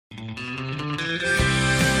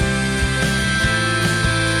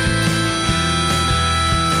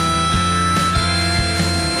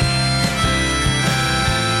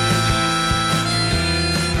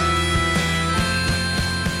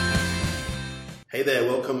Hey there,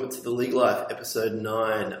 welcome to The League Life, episode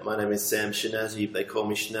 9. My name is Sam Shinazi, they call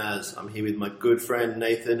me Shnaz. I'm here with my good friend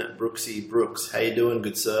Nathan Brooksy Brooks. How you doing,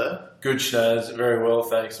 good sir? Good, Shnaz. Very well,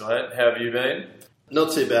 thanks, mate. How have you been?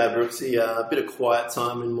 Not too bad, Brooksy. A bit of quiet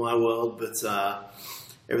time in my world, but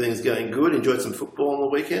everything's going good. Enjoyed some football on the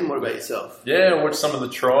weekend. What about yourself? Yeah, I watched some of the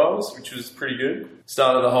trials, which was pretty good.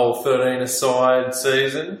 Started the whole 13-a-side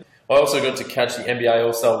season. I also got to catch the NBA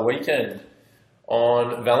All-Star Weekend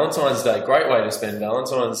on Valentine's Day. Great way to spend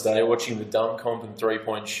Valentine's Day, watching the dunk comp and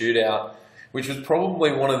three-point shootout, which was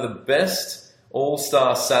probably one of the best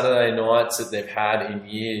All-Star Saturday nights that they've had in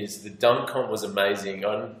years. The dunk comp was amazing.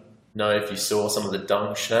 I don't know if you saw some of the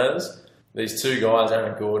dunk Shnaz. These two guys,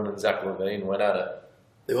 Aaron Gordon and Zach LaVine, went at it.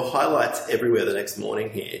 There were highlights everywhere the next morning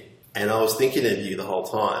here, and I was thinking of you the whole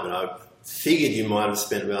time, and I figured you might have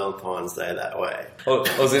spent Valentine's Day that way.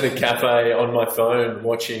 I was in a cafe on my phone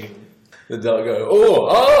watching the dog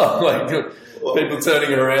go, like people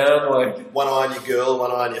turning around, like one eye on your girl, one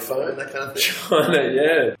eye on your phone, that kind of thing. Trying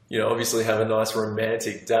to, obviously have a nice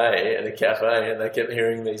romantic day at a cafe, and they kept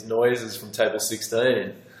hearing these noises from table 16.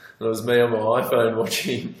 And it was me on my iPhone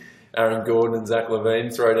watching Aaron Gordon and Zach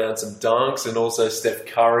LaVine throw down some dunks, and also Steph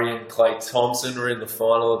Curry and Klay Thompson were in the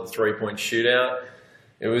final of the three-point shootout.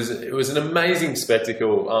 It was an amazing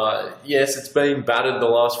spectacle. Yes, it's been battered the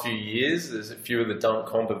last few years. There's a few of the dunk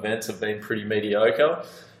comp events have been pretty mediocre.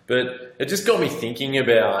 But it just got me thinking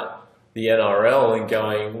about the NRL and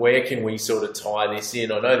going, where can we sort of tie this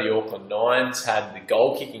in? I know the Auckland Nines had the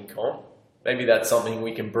goal-kicking comp. Maybe that's something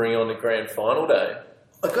we can bring on to Grand Final Day.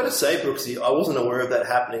 I've got to say, Brooksy, I wasn't aware of that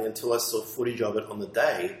happening until I saw footage of it on the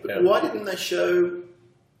day. But why didn't they show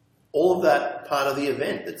all of that part of the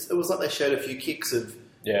event? It was like they showed a few kicks of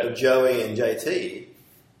Joey and JT.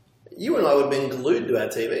 You and I would have been glued to our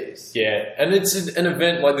TVs. Yeah, and it's an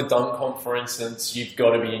event like the dunk comp, for instance. You've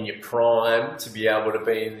got to be in your prime to be able to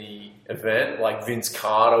be in the event. Like Vince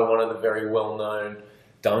Carter, one of the very well-known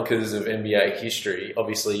dunkers of NBA history,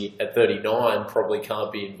 obviously at 39 probably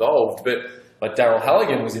can't be involved, but like Daryl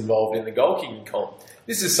Halligan was involved in the goal-kicking comp.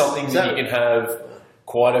 This is something that you can have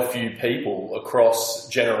quite a few people across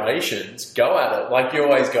generations go at it. Like you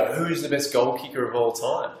always go, who's the best goal kicker of all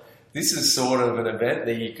time? This is sort of an event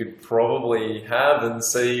that you could probably have and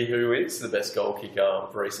see who is the best goal kicker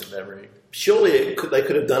of recent memory. Surely they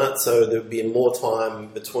could have done it so there would be more time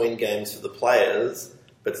between games for the players,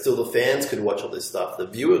 but still the fans could watch all this stuff. The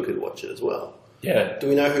viewer could watch it as well. Yeah. Do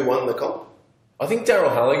we know who won the comp? I think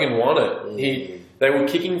Daryl Halligan won it. They were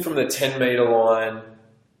kicking from the 10-metre line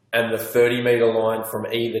and the 30-metre line from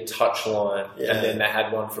either touch line, and then they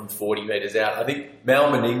had one from 40 metres out. I think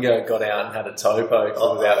Mal Meninga got out and had a toe poke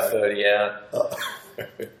from about 30 out.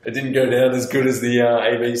 It didn't go down as good as the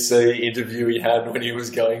ABC interview he had when he was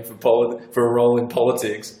going for a role in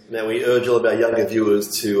politics. Now, we urge all of our younger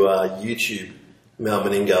viewers to YouTube Mal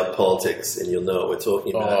Meninga politics, and you'll know what we're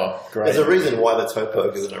talking about. Oh, great. There's a reason why the toe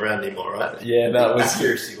poke isn't around anymore, right? Yeah, that was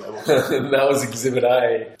accuracy level. That was Exhibit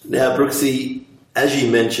A. Now, Brooksy, as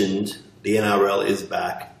you mentioned, the NRL is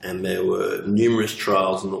back, and there were numerous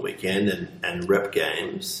trials on the weekend and rep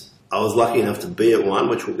games. I was lucky enough to be at one,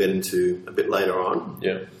 which we'll get into a bit later on.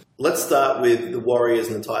 Yeah. Let's start with the Warriors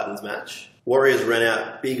and the Titans match. Warriors ran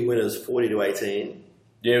out big winners, 40-18.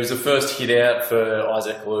 Yeah, it was the first hit out for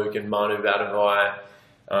Isaac Luke and Manu Vatuvei.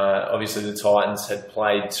 Obviously, the Titans had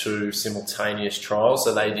played two simultaneous trials,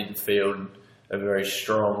 so they didn't field a very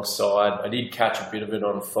strong side. I did catch a bit of it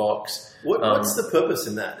on Fox. What's the purpose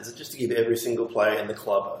in that? Is it just to give every single player in the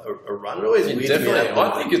club a run? It always weird. Definitely.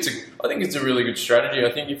 I think it's a really good strategy.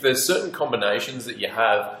 I think if there's certain combinations that you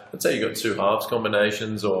have, let's say you've got two halves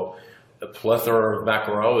combinations or a plethora of back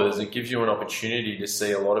rowers, it gives you an opportunity to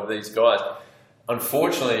see a lot of these guys.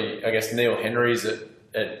 Unfortunately, I guess Neil Henry's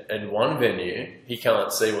at one venue, he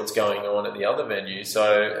can't see what's going on at the other venue.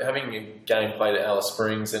 So having a game played at Alice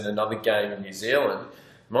Springs and another game in New Zealand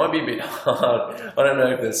might be a bit hard. I don't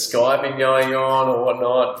know if there's Skyping going on or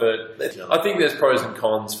whatnot, but I think there's pros and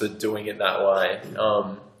cons for doing it that way.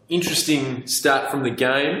 Interesting stat from the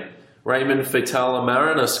game. Raymond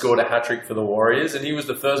Faitala-Mariner scored a hat-trick for the Warriors, and he was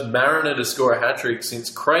the first Mariner to score a hat-trick since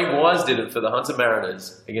Craig Wise did it for the Hunter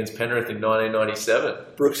Mariners against Penrith in 1997.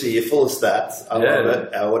 Brooksy, you're full of stats. I love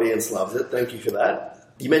it. Our audience loves it. Thank you for that.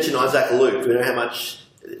 You mentioned Isaac Luke. Do we know how much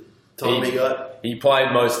time he got? He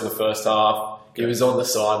played most of the first half. He was on the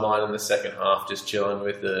sideline in the second half just chilling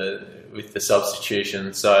with the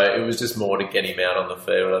substitution. So it was just more to get him out on the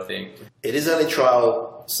field, I think. It is only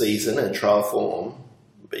trial season and trial form.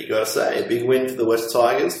 But you got to say, a big win for the West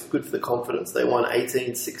Tigers. Good for the confidence. They won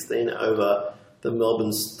 18-16 over the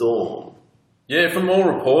Melbourne Storm. Yeah, from all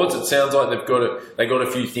reports, it sounds like they got a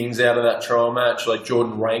few things out of that trial match. Like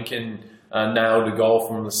Jordan Rankin nailed a goal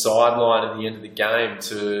from the sideline at the end of the game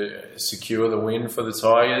to secure the win for the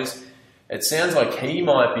Tigers. It sounds like he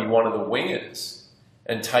might be one of the wingers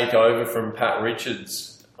and take over from Pat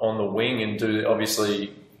Richards on the wing and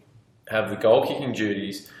obviously have the goal kicking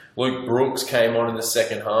duties. Luke Brooks came on in the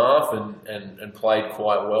second half and played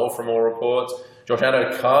quite well from all reports. Josh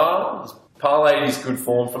Addo-Carr parlayed his good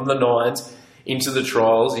form from the Nines into the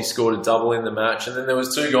trials. He scored a double in the match. And then there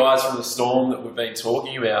was two guys from the Storm that we've been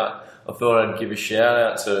talking about. I thought I'd give a shout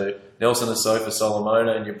out to Nelson Asofa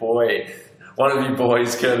Solomona and your boy, one of your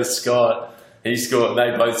boys, Curtis Scott. They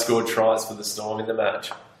both scored tries for the Storm in the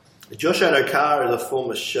match. Josh Addo-Carr is a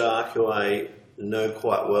former Shark who I know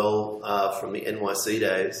quite well from the NYC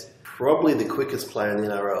days. Probably the quickest player in the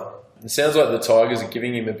NRL. It sounds like the Tigers are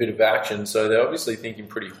giving him a bit of action, so they're obviously thinking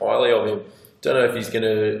pretty highly of him. Don't know if he's going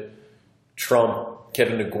to trump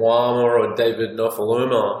Kevin Nguama or David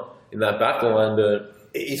Nofaluma in that backline, but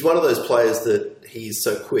he's one of those players that he's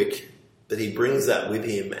so quick that he brings that with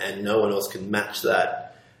him and no one else can match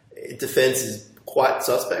that. Defense is quite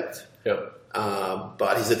suspect,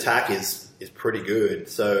 but his attack is pretty good.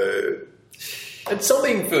 So it's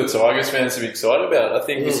something for the Tigers fans to be excited about. I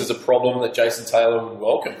think this is a problem that Jason Taylor would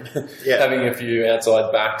welcome, having a few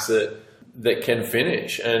outside backs that can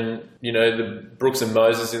finish. And, the Brooks and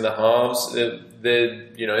Moses in the halves,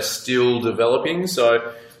 they're still developing.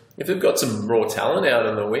 So if they've got some raw talent out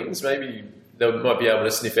on the wings, maybe they might be able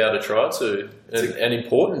to sniff out a try or two, and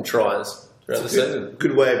important tries throughout the season.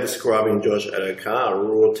 Good way of describing Josh Addo-Carr,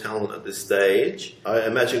 raw talent at this stage. I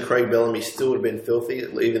imagine Craig Bellamy still would have been filthy,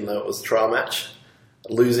 even though it was a trial match,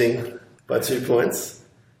 losing by 2 points.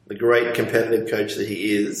 The great competitive coach that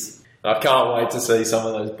he is. I can't wait to see some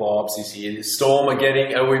of those blow-ups this year. The Storm are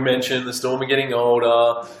getting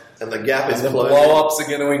older. And the gap is closing. The blow-ups are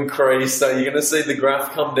going to increase, so you're going to see the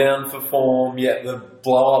graph come down for form, yet the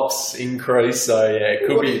blow-ups increase. So, yeah, it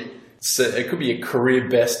could be a career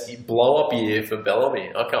best blow-up year for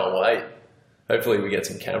Bellamy. I can't wait. Hopefully we get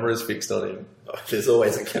some cameras fixed on him. Oh, there's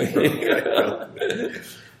always a camera.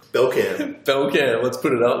 Bellcam, let's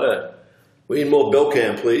put it up there. We need more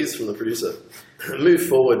Bellcam, please, from the producer. Move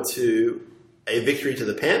forward to a victory to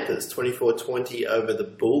the Panthers, 24-20 over the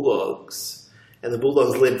Bulldogs. And the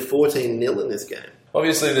Bulldogs led 14-0 in this game.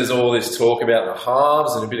 Obviously, there's all this talk about the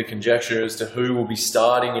halves and a bit of conjecture as to who will be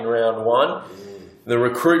starting in round one. The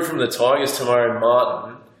recruit from the Tigers, Tamari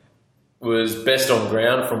Martin, was best on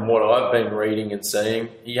ground from what I've been reading and seeing.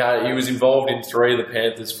 He was involved in 3 of the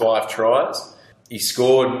Panthers' 5 tries. He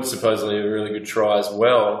scored supposedly a really good try as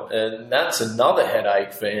well. And that's another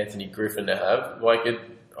headache for Anthony Griffin to have.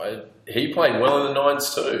 He played well in the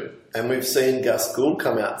Nines too. And we've seen Gus Gould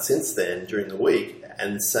come out since then during the week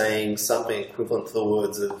and saying something equivalent to the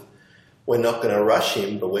words of, we're not going to rush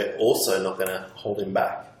him, but we're also not going to hold him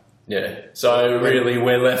back. Yeah, so really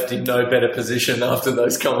we're left in no better position after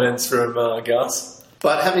those comments from Gus.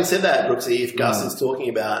 But having said that, Brooksy, if Gus is talking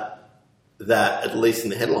about that, at least in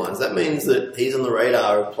the headlines, that means that he's on the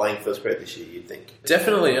radar of playing first grade this year, you'd think.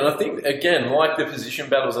 Definitely, and I think, again, like the position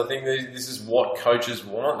battles, I think this is what coaches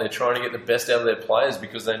want. They're trying to get the best out of their players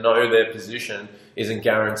because they know their position isn't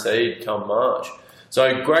guaranteed come March.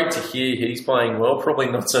 So great to hear he's playing well, probably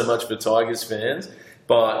not so much for Tigers fans.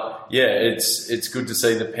 But, yeah, it's good to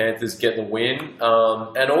see the Panthers get the win.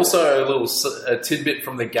 And also a tidbit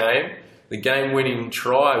from the game. The game-winning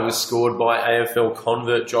try was scored by AFL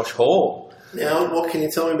convert Josh Hall. Now, what can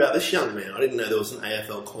you tell me about this young man? I didn't know there was an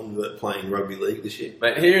AFL convert playing rugby league this year.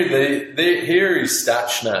 Mate, here are his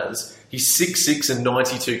stats, Schnaz. He's 6'6" and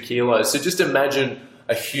 92 kilos. So just imagine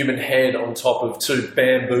a human head on top of 2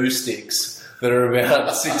 bamboo sticks that are about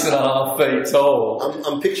 6.5 feet tall.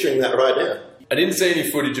 I'm picturing that right now. I didn't see any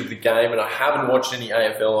footage of the game, and I haven't watched any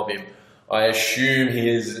AFL of him. I assume he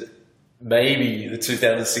is maybe the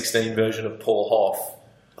 2016 version of Paul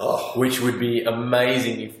Hoff, which would be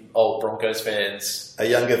amazing if old Broncos fans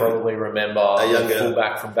probably remember the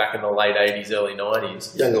fullback from back in the late 80s, early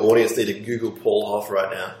 90s. Younger audience need to Google Paul Hoff right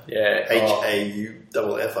now. Yeah.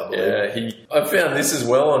 H-A-U-F-F, I believe. Yeah, I found this as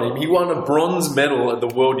well on him. He won a bronze medal at the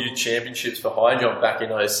World Youth Championships for high jump back in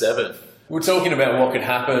 2007. We're talking about what could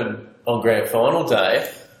happen on grand final day.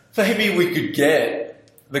 Maybe we could get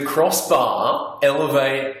the crossbar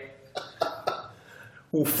elevate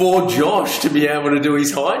for Josh to be able to do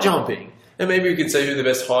his high jumping. And maybe we can see who the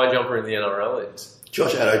best high jumper in the NRL is.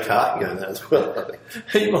 Josh Addo-Carr can go in that as well.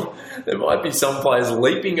 There might be some players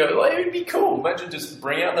leaping over. Like, it would be cool. Imagine just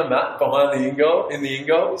bring out the mat behind the in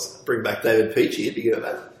goals. Bring back David Peachey. It'd be good at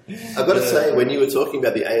that. I've got to say, when you were talking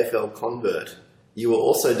about the AFL convert, you were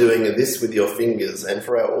also doing this with your fingers, and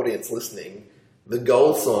for our audience listening, the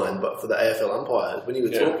goal sign, but for the AFL umpires. When you were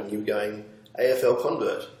talking, you were going AFL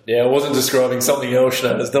convert. Yeah, I wasn't describing something else,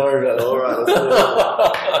 Shannon. Don't worry about that. All right, let's move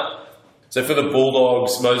on. So for the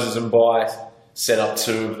Bulldogs, Moses Mbai set up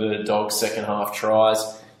 2 of the Dogs' second half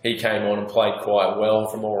tries. He came on and played quite well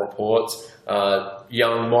from all reports.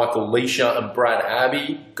 Young Michael Leisha and Brad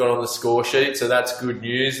Abbey got on the score sheet, so that's good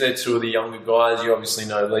news. They're 2 of the younger guys. You obviously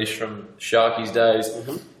know Leisha from Sharkies days.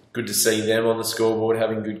 Mm-hmm. Good to see them on the scoreboard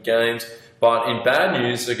having good games. But in bad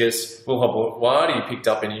news, I guess, Will Habuati picked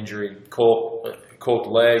up an injury, corked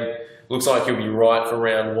leg. Looks like he'll be right for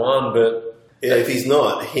round 1, but... Yeah, if he's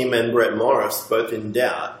not, him and Brett Morris both in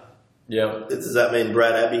doubt. Yeah. Does that mean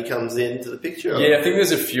Brad Abbey comes into the picture? Yeah, I think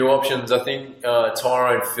there's a few options. I think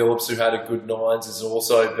Tyrone Phillips, who had a good 9s, has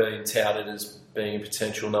also been touted as being a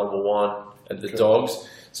potential number 1 at the Dogs.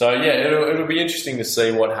 So, yeah, it'll be interesting to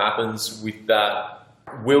see what happens with that.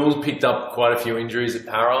 Will picked up quite a few injuries at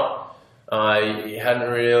Para. He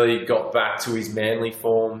hadn't really got back to his Manly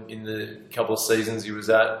form in the couple of seasons he was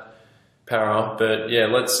at Para. But, yeah,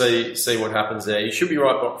 let's see what happens there. He should be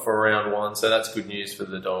right back for round 1, so that's good news for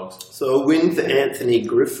the Dogs. So a win for Anthony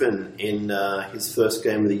Griffin in his first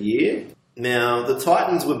game of the year. Now, the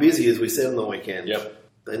Titans were busy, as we said on the weekend. Yep.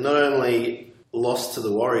 They not only lost to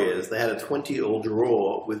the Warriors, they had a 20-all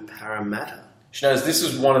draw with Parramatta. Shanaz, this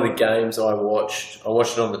was one of the games I watched. I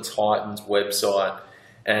watched it on the Titans website,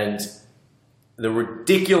 and the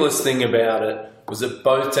ridiculous thing about it was that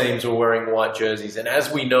both teams were wearing white jerseys. And as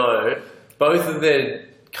we know, both of their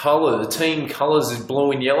colour, the team colours is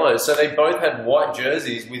blue and yellow. So they both had white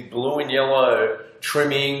jerseys with blue and yellow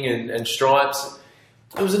trimming and stripes.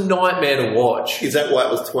 It was a nightmare to watch. Is that why it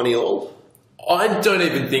was 20-all? I don't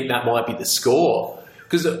even think that might be the score.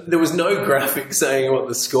 Because there was no graphic saying what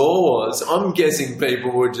the score was. I'm guessing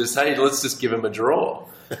people were just, hey, let's just give them a draw.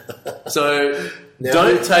 So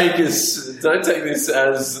don't take this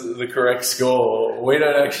as the correct score. We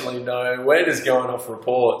don't actually know. We're just going off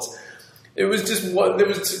reports. It was just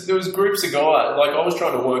there was groups of guys. Like I was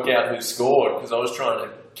trying to work out who scored because I was trying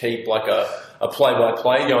to keep like a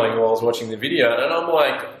play-by-play going while I was watching the video, and I'm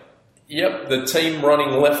like, yep, the team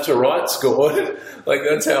running left to right scored. Like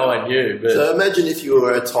that's how I knew. But so imagine if you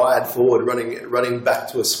were a tired forward running back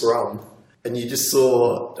to a scrum, and you just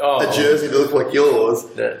saw a jersey that looked like yours,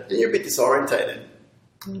 and you're a bit disorientated.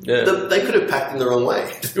 Yeah. They could have packed in the wrong way.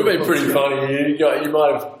 It would be pretty funny. You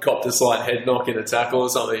might have copped a slight head knock in a tackle or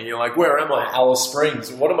something. You're like, where am I? Alice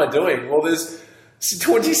Springs. What am I doing? Well, there's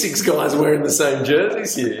 26 guys wearing the same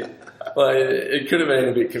jerseys here. Like, it could have been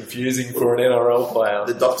a bit confusing for an NRL player.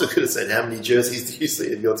 The doctor could have said, how many jerseys do you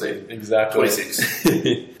see in your team? Exactly.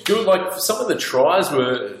 26. Good. Like, some of the tries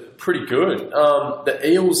were pretty good. The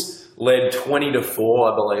Eels led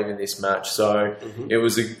 20-4, I believe, in this match. So it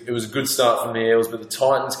was a good start from the Eels, but the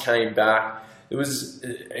Titans came back. It was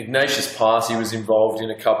Ignatius Parsi was involved in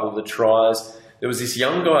a couple of the tries. There was this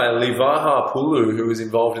young guy, Livaha Pulu, who was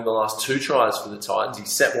involved in the last 2 tries for the Titans. He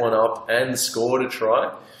set one up and scored a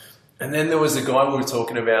try. And then there was a guy we were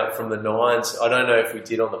talking about from the Nines. I don't know if we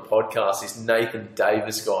did on the podcast. This Nathan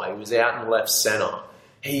Davis guy. He was out in left centre.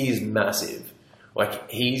 He is massive. Like,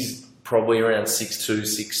 he's probably around 6'2",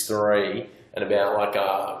 6'3", and about like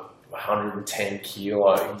 110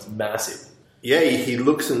 kilo. He's massive. Yeah, he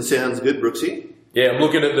looks and sounds good, Brooksy. Yeah, I'm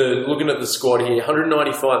looking at the squad here.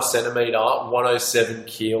 195 centimetre, 107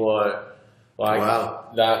 kilo. Like,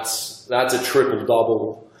 wow, that's a triple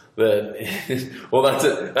double. Well,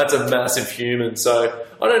 that's a massive human. So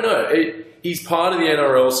I don't know. He's part of the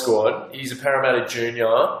NRL squad. He's a Parramatta junior,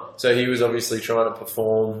 so he was obviously trying to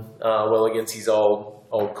perform well against his old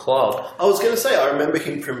club. I was going to say, I remember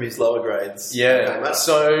him from his lower grades. Yeah,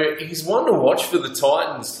 so he's one to watch for the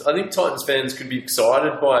Titans. I think Titans fans could be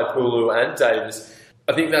excited by Pulu and Davis.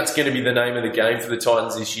 I think that's going to be the name of the game for the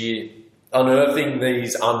Titans this year, unearthing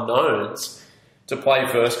these unknowns to play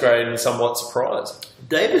first grade and somewhat surprised.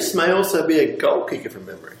 Davis may also be a goal kicker from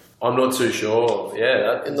memory. I'm not too sure.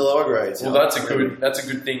 Yeah, in the lower grades. Well, that's a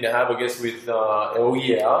good thing to have, I guess, with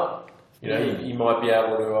Elgia. You know, he might be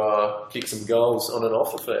able to kick some goals on and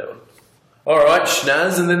off the field. All right,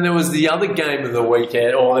 Schnaz, and then there was the other game of the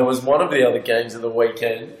weekend, or there was one of the other games of the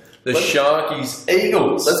weekend, the Sharkies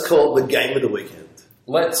Eagles. Let's call it the game of the weekend.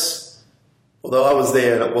 Although I was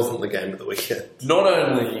there and it wasn't the game of the weekend. Not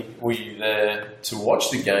only were you there to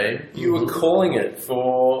watch the game, you were calling it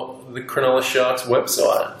for the Cronulla Sharks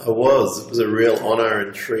website. I was. It was a real honour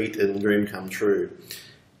and treat and dream come true.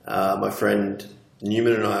 My friend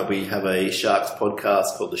Newman and I, we have a Sharks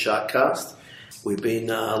podcast called the Sharkcast. We've been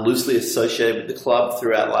loosely associated with the club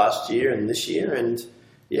throughout last year and this year, and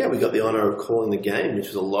Yeah, we got the honour of calling the game, which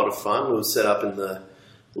was a lot of fun. We were set up in the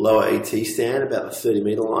lower AT stand, about the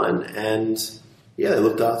 30-metre line, and yeah, they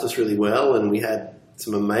looked after us really well, and we had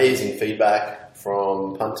some amazing feedback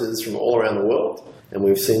from punters from all around the world. And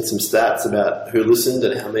we've seen some stats about who listened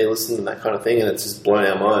and how many listened and that kind of thing, and it's just blown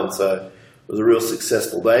our mind. So it was a real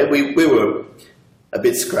successful day. We were a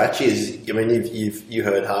bit scratchy. You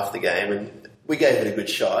heard half the game, and we gave it a good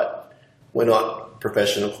shot. We're not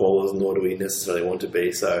professional callers, nor do we necessarily want to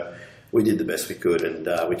be. So we did the best we could,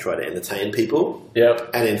 and we tried to entertain people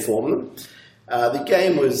and inform them. The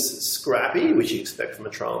game was scrappy, which you expect from a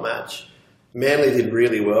trial match. Manly did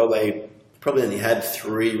really well. They probably only had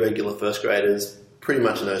 3 regular first graders, pretty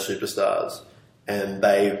much no superstars, and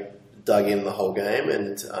they dug in the whole game.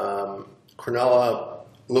 And Cronulla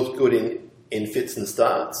looked good in fits and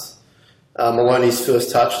starts. Maloney's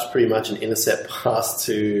first touch was pretty much an intercept pass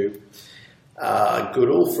to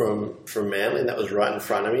Goodall from Manly, and that was right in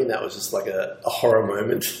front of me, and that was just like a horror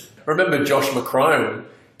moment. I remember Josh McCrone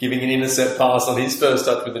giving an intercept pass on his first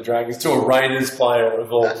touch with the Dragons to a Raiders player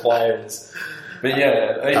of all players. But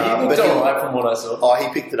yeah, he looked all right from what I saw. Oh,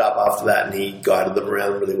 he picked it up after that, and he guided them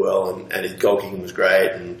around really well, and his goal kicking was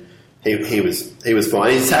great, and he was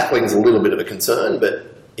fine. His tackling is a little bit of a concern, but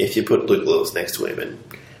if you put Luke Lewis next to him and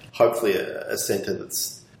hopefully a centre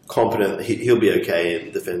that's competent, he'll be okay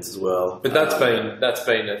in defence as well. But that's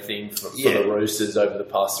been a thing for the Roosters over the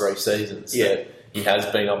past 3 seasons. Yeah. He has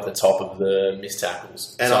been up the top of the missed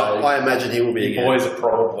tackles. And so I imagine he will be again. Boys are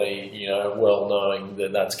probably, well knowing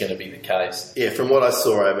that that's going to be the case. Yeah, from what I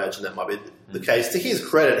saw, I imagine that might be the case. To his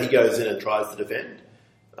credit, he goes in and tries to defend.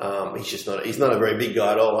 He's not a very big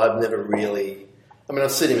guy at all. I've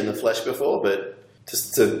seen him in the flesh before, but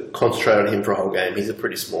just to concentrate on him for a whole game, he's a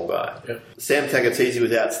pretty small guy. Yeah. Sam Tagatese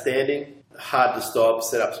was outstanding, hard to stop,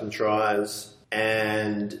 set up some tries,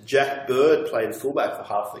 and Jack Bird played fullback for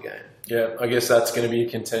half the game. Yeah, I guess that's going to be a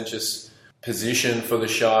contentious position for the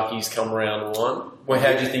Sharkies come round 1. Well,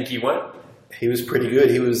 how do you think he went? He was pretty good.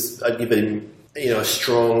 I'd give him, a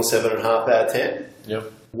strong 7.5 out of 10.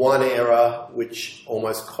 Yep. One error, which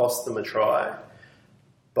almost cost them a try,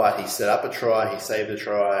 but he set up a try, he saved a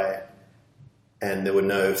try, and there were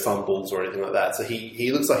no fumbles or anything like that. So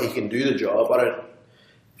he looks like he can do the job. I don't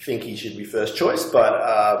think he should be first choice,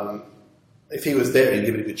 but if he was there, he'd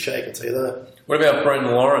give it a good shake, I'll tell you that. What about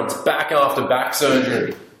Brendan Lawrence? Back after back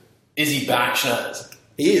surgery. Is he back, Shanaz?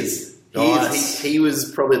 He is. Nice. He was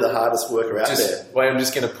probably the hardest worker out there. Wait, I'm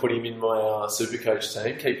just going to put him in my Supercoach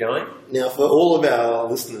team. Keep going. Now, for all of our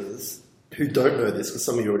listeners who don't know this, because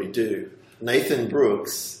some of you already do, Nathan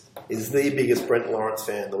Brooks is the biggest Brent Lawrence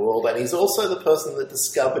fan in the world, and he's also the person that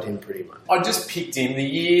discovered him pretty much. I just picked him the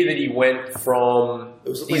year that he went from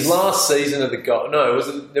his last season of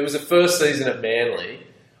there was a first season at Manly.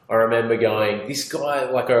 I remember going, this guy,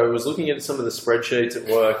 I was looking at some of the spreadsheets at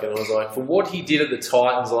work, and I was like, for what he did at the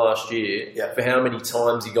Titans last year, for how many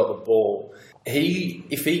times he got the ball,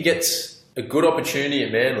 if he gets a good opportunity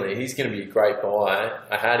at Manly, he's going to be a great buy.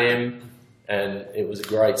 I had him, and it was a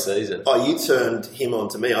great season. Oh, you turned him on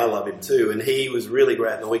to me. I love him too, and he was really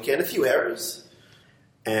great on the weekend. A few errors,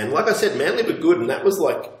 and like I said, Manly were good, and that was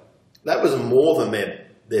more than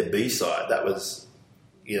their B side. That was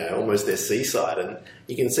almost their C side, and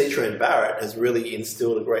you can see Trent Barrett has really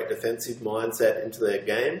instilled a great defensive mindset into their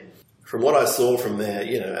game. From what I saw from their,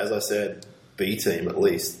 as I said, B team at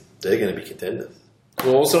least, they're going to be contenders.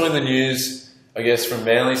 Well, also in the news, I guess from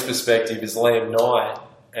Manly's perspective, is Liam Knight,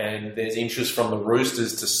 and there's interest from the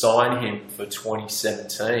Roosters to sign him for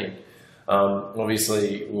 2017.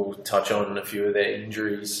 Obviously, we'll touch on a few of their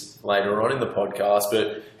injuries later on in the podcast,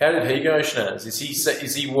 but how did he go, Shanaz?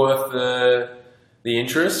 Is he worth the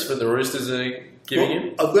interest for the Roosters are giving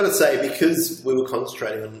him? I've got to say, because we were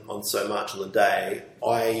concentrating on so much on the day,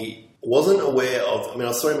 I wasn't aware of...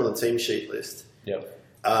 I saw him on the team sheet list. Yep.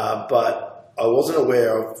 But I wasn't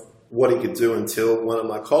aware of what he could do until one of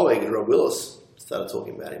my colleagues, Rob Willis, started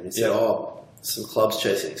talking about him. He said, some clubs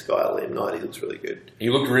chasing this guy, Liam Knight. He looks really good.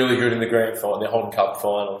 He looked really good in the grand final, the Hon Cup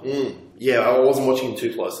final. Yeah, I wasn't watching him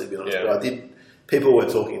too closely, to be honest, but I did... People were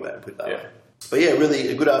talking about him, put that way. But yeah, really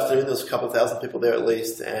a good afternoon. There was a couple of thousand people there at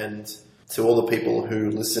least, and to all the people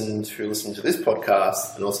who listened to this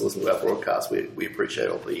podcast and also listen to our broadcast, we appreciate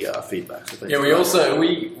all the feedback. So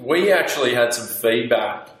we actually had some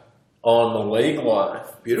feedback on the League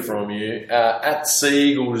Life from you at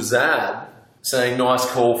Seagull Zad saying, "Nice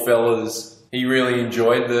call, fellas. He really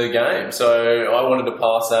enjoyed the game." So I wanted to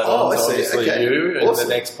pass that on to obviously you in the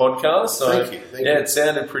next podcast. So thank you. It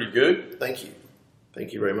sounded pretty good. Thank you.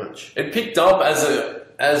 Thank you very much. It picked up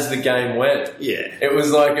as the game went. Yeah. It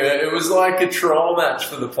was like a trial match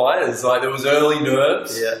for the players. Like, there was early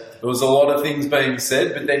nerves. Yeah. There was a lot of things being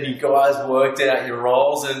said, but then you guys worked out your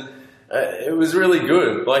roles, and it was really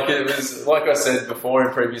good. Like, it was, like I said before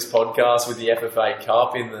in previous podcasts with the FFA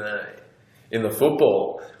Cup in the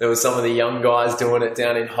football, there were some of the young guys doing it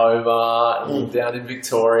down in Hobart and down in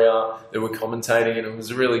Victoria that were commentating, and it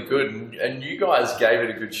was really good. And you guys gave it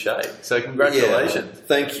a good shake. So congratulations! Yeah,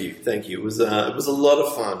 thank you. It was a lot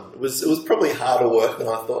of fun. It was probably harder work than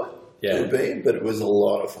I thought it would be, but it was a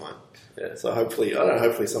lot of fun. Yeah. So hopefully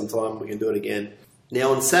sometime we can do it again.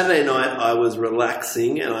 Now on Saturday night I was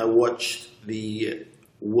relaxing and I watched the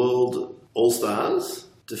World All-Stars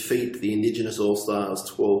defeat the Indigenous All-Stars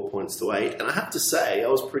 12 points to 8. And I have to say, I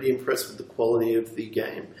was pretty impressed with the quality of the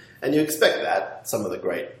game. And you expect that, some of the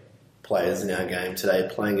great players in our game today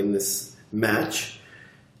playing in this match.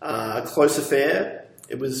 A close affair.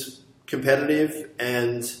 It was competitive,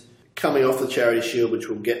 and coming off the Charity Shield, which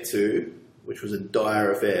we'll get to, which was a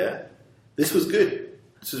dire affair, this was good.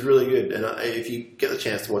 This was really good, and if you get the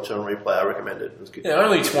chance to watch it on replay, I recommend it. It was good. Yeah,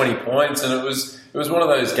 only 20 points, and it was one of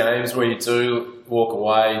those games where you do walk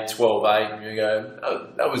away 12-8, and you go, oh,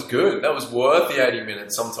 that was good. That was worth the 80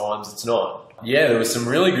 minutes. Sometimes it's not. Yeah, there were some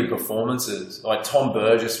really good performances. Like Tom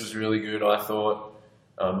Burgess was really good, I thought.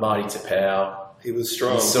 Marty Tapau. He was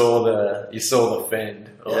strong. You saw the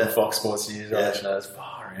fend on Fox Sports News. Yeah. That's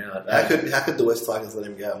far out. How could the West Tigers let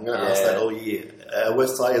him go? I'm going to ask that all year.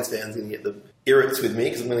 West Tigers fans are going to get the irrits with me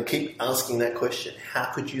because I'm going to keep asking that question. How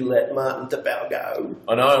could you let Martin Tapau go?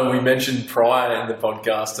 I know, we mentioned prior in the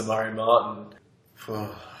podcast to Murray Martin.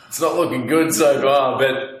 It's not looking good so far,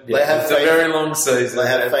 but it's a very long season. They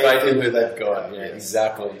have faith in who they've got. Yeah,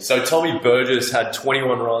 exactly. So Tommy Burgess had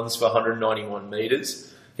 21 runs for 191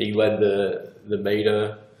 metres. He led the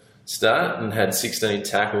metre stat and had 16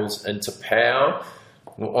 tackles. And Tapau,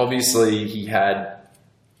 well, obviously he had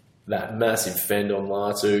that massive fend on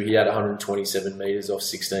Latu. He had 127 metres off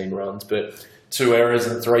 16 runs, but 2 errors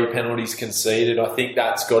and 3 penalties conceded. I think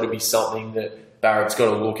that's got to be something that Barrett's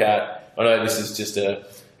got to look at. I know this is just a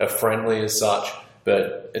friendly as such,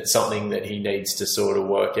 but it's something that he needs to sort of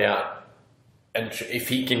work out. And if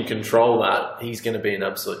he can control that, he's going to be an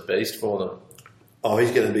absolute beast for them. Oh,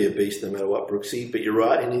 he's going to be a beast no matter what, Brooksy. But you're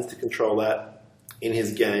right, he needs to control that in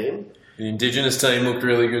his game. The Indigenous team looked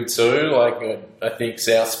really good too. Like, I think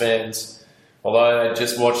South fans, although they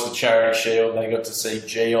just watched the Charity Shield, they got to see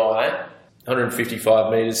GI,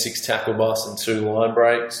 155 metres, 6 tackle busts and 2 line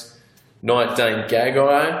breaks. Knight Dane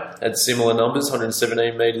Gagai had similar numbers,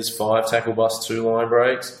 117 metres, 5 tackle busts, 2 line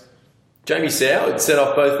breaks. Jamie Soward set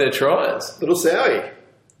off both their tries. Little Sowie.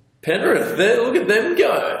 Penrith, look at them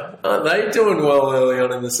go. Aren't they doing well early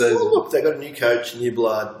on in the season? Well, look, they got a new coach, new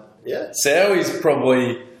blood. Yeah. Sowie's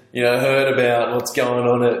probably, heard about what's going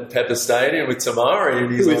on at Pepper Stadium with Tamari.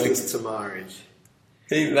 And Who is Tamari?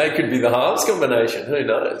 They could be the halves combination. Who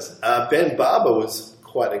knows? Ben Barber was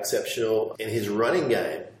quite exceptional in his running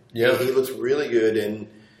game. Yeah. He looks really good. And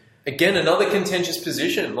again, another contentious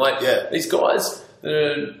position. These guys,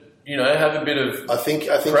 have a bit of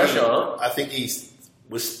pressure. I think he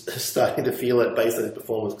was starting to feel it based on his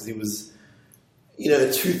performance because he was,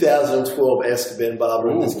 2012-esque Ben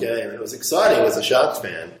Barber in this game. And it was exciting as a Sharks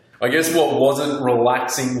fan. I guess what wasn't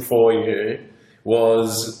relaxing for you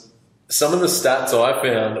was some of the stats I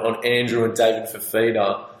found on Andrew and David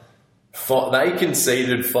Fifita. They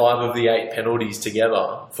conceded 5 of the 8 penalties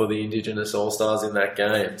together for the Indigenous All-Stars in that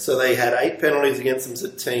game. So they had 8 penalties against them as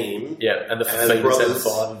a team. Yeah, and the Fifitas had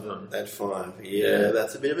 5 of them. They had 5. Yeah,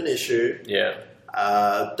 that's a bit of an issue. Yeah.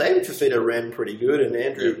 David Fifita ran pretty good, and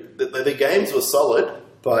Andrew, the games were solid,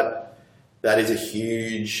 but that is a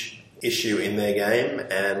huge issue in their game,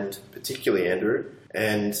 and particularly Andrew.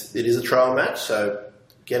 And it is a trial match, so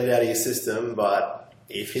get it out of your system, but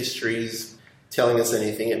if history's telling us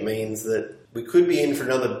anything, it means that we could be in for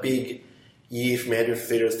another big year from Andrew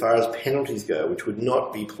Fifita as far as penalties go, which would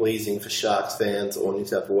not be pleasing for Sharks fans or New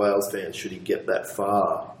South Wales fans should he get that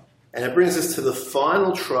far. And it brings us to the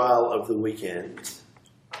final trial of the weekend.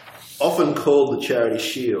 Often called the Charity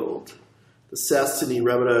Shield, the South Sydney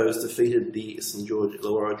Rabbitohs defeated the St George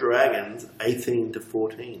Illawarra Dragons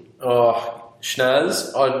 18-14. Oh,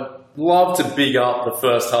 Schnaz, I'd love to big up the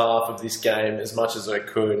first half of this game as much as I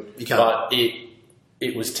could, but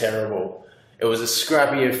it was terrible. It was a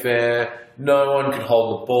scrappy affair. No one could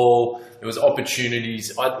hold the ball. There was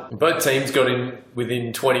opportunities. Both teams got in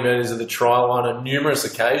within 20 metres of the try line on numerous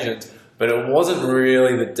occasions, but it wasn't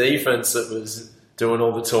really the defence that was doing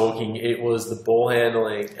all the talking. It was the ball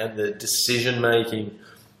handling and the decision making.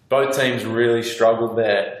 Both teams really struggled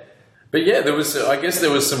there. But yeah, I guess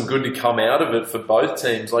there was some good to come out of it for both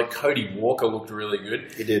teams. Like Cody Walker looked really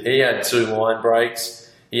good. He did. He had 2 line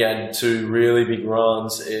breaks. He had 2 really big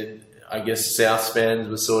runs. I guess South fans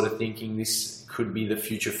were sort of thinking this could be the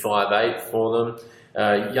future 5'8" for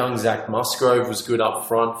them. Young Zach Musgrove was good up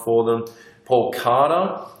front for them. Paul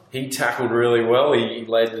Carter, he tackled really well. He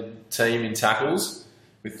led the team in tackles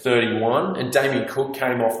with 31. And Damien Cook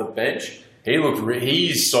came off the bench.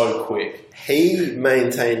 He's so quick. He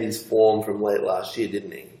maintained his form from late last year,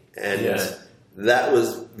 didn't he? And that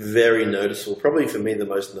was very noticeable. Probably for me, the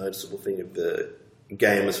most noticeable thing of the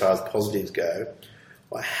game as far as positives go.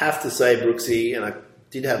 I have to say, Brooksy, and I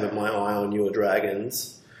did have my eye on your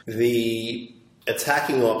Dragons, the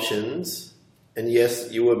attacking options, and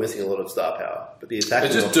yes, you were missing a lot of star power, but the attacking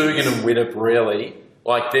options... They're just Dugan and Widdop, really.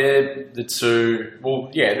 Like, they're the 2... Well,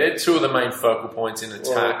 yeah, they're 2 of the main focal points in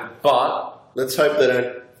attack, but... Let's hope they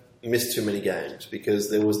don't miss too many games, because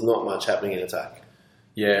there was not much happening in attack.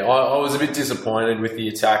 Yeah, I was a bit disappointed with the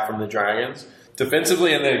attack from the Dragons.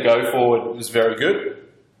 Defensively, and their go-forward was very good.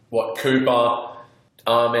 Cooper,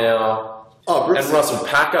 Armour, and Russell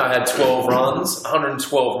Packer had 12 runs,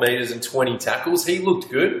 112 metres and 20 tackles. He looked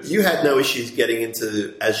good. You had no issues getting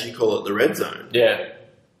into, as you call it, the red zone. Yeah.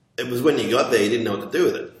 It was when you got there, you didn't know what to do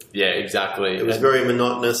with it. Yeah, exactly. It was very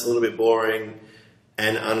monotonous, a little bit boring,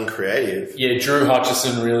 and uncreative. Yeah, Drew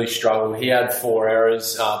Hutchison really struggled. He had 4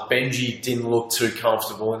 errors. Benji didn't look too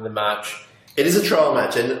comfortable in the match. It is a trial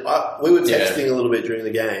match, and we were texting a little bit during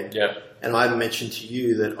the game. Yeah. And I mentioned to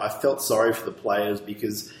you that I felt sorry for the players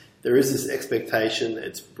because there is this expectation.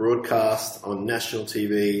 It's broadcast on national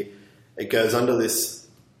TV. It goes under this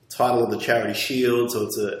title of the Charity Shield, so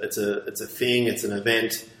it's a thing. It's an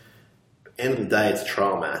event. End of the day, it's a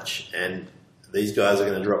trial match, and these guys are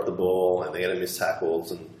going to drop the ball and they're going to miss tackles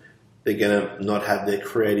and they're going to not have their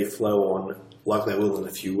creative flow on like they will in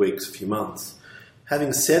a few weeks, a few months.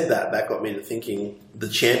 Having said that, that got me to thinking the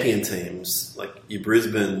champion teams, like your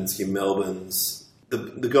Brisbanes, your Melbournes,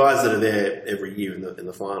 the guys that are there every year in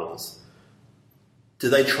the finals, do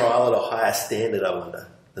they trial at a higher standard, I wonder,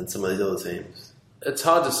 than some of these other teams? It's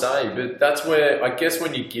hard to say, but that's where, I guess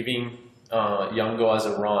when you're giving young guys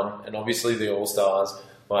a run, and obviously the All-Stars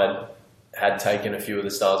had taken a few of the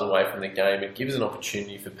stars away from the game, it gives an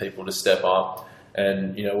opportunity for people to step up.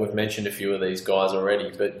 And, we've mentioned a few of these guys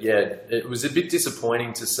already. But, yeah, it was a bit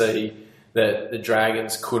disappointing to see that the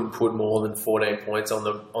Dragons couldn't put more than 14 points on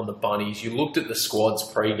the Bunnies. You looked at the squads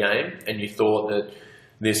pre-game and you thought that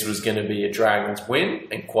this was going to be a Dragons win,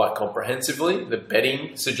 and quite comprehensively. The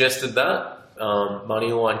betting suggested that.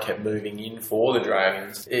 Moneyline kept moving in for the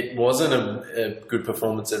Dragons. It wasn't a good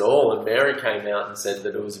performance at all, and Mary came out and said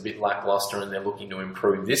that it was a bit lacklustre and they're looking to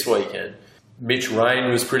improve this weekend. Mitch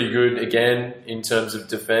Rain was pretty good again in terms of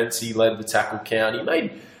defence. He led the tackle count.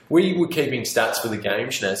 We were keeping stats for the game,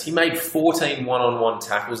 Shnaz. He made 14 one-on-one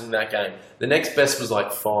tackles in that game. The next best was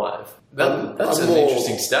 5. That's an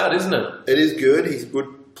interesting stat, isn't it? It is good. He's a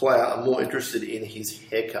good player. I'm more interested in his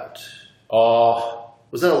haircut. Oh...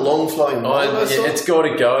 Was that a long flowing it's got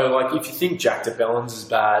to go. If you think Jack DeBellins is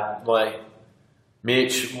bad,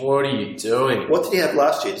 Mitch, what are you doing? What did he have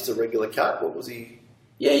last year? Just a regular cut? What was he?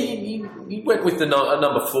 Yeah, he went with the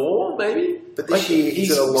number 4, maybe. But this year he's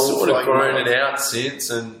got a long sort of grown it out since,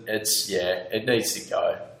 and it needs to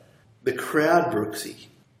go. The crowd, Brooksy.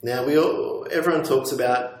 Now everyone talks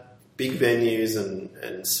about big venues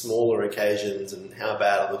and smaller occasions and how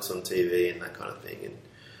bad it looks on TV and that kind of thing.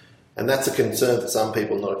 And that's a concern for some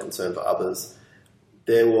people, not a concern for others.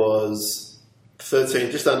 There was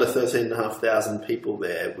just under 13,500 people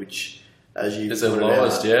there, which, as you it's the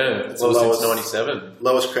lowest, it's lowest since 97.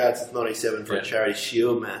 Lowest crowd since 97 for a Charity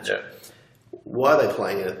Shield match. Yeah. Why are they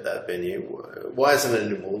playing at that venue? Why isn't it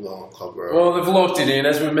in Wollongong Club Road? Well, they've locked it in.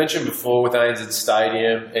 As we mentioned before with ANZ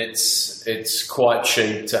Stadium, it's quite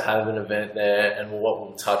cheap to have an event there, and what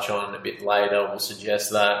we'll touch on a bit later will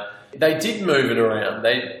suggest that. They did move it around.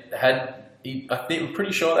 I'm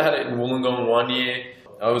pretty sure they had it in Wollongong one year.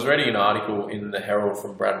 I was reading an article in the Herald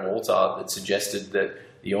from Brad Walter that suggested that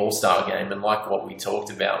the All-Star game, and like what we talked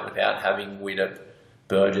about, without having Widdop,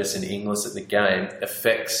 Burgess and Inglis at the game,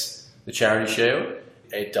 affects the Charity Shield.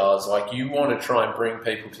 It does. You want to try and bring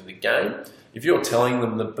people to the game. If you're telling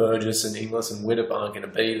them that Burgess and Inglis and Widdop aren't going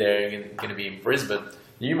to be there and going to be in Brisbane,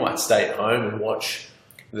 you might stay at home and watch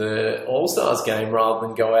the All-Stars game rather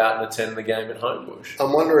than go out and attend the game at Homebush.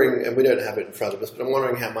 I'm wondering, and we don't have it in front of us, but I'm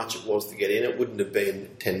wondering how much it was to get in. It wouldn't have been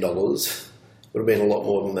 $10. It would have been a lot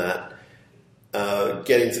more than that.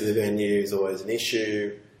 Getting to the venue is always an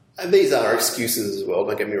issue. And these are excuses as well,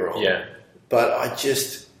 don't get me wrong. Yeah. But I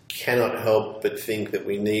just cannot help but think that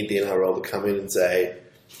we need the NRL to come in and say,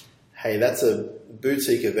 hey, that's a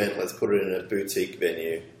boutique event. Let's put it in a boutique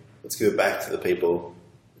venue. Let's give it back to the people.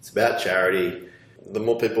 It's about charity. The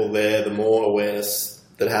more people there, the more awareness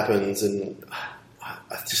that happens, and I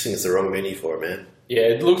just think it's the wrong venue for it, man. Yeah,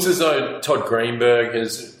 it looks as though Todd Greenberg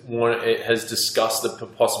has discussed the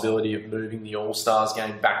possibility of moving the All-Stars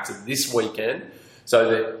game back to this weekend so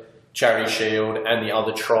that Charity Shield and the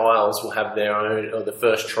other trials will have their own, or the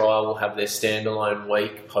first trial will have their standalone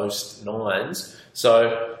week post-nines.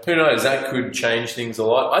 So who knows, that could change things a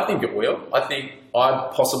lot. I think it will. I think I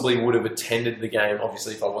possibly would have attended the game,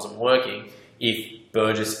 obviously if I wasn't working, if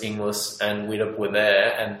Burgess, Inglis and Widdop were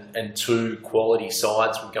there and two quality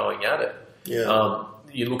sides were going at it. Yeah.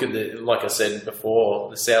 You look at like I said before,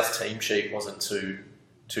 the South team sheet wasn't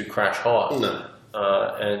too crash high. No.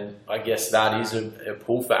 And I guess that is a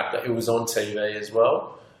pull factor. It was on TV as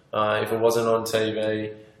well. If it wasn't on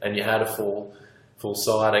TV and you had a full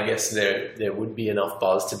side, I guess there would be enough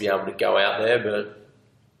buzz to be able to go out there. But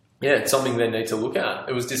yeah, it's something they need to look at.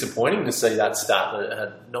 It was disappointing to see that stat that it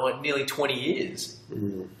had nearly 20 years.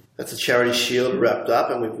 Mm. That's a Charity Shield wrapped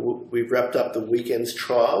up, and we've wrapped up the weekend's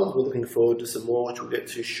trials. We're looking forward to some more, which we'll get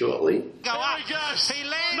to shortly. Go up. He goes. He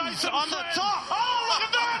lands on the top. Oh, look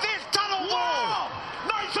at that! He's done a wall.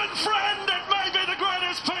 Nathan Friend, it may be the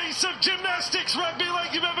greatest piece of gymnastics rugby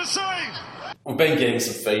league you've ever seen. We've been getting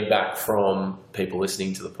some feedback from people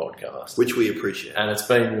listening to the podcast, which we appreciate, and it's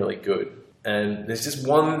been really good. And there's just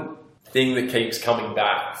one thing that keeps coming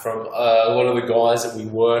back from a lot of the guys that we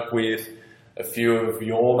work with, a few of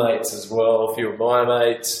your mates as well, a few of my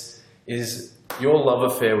mates, is your love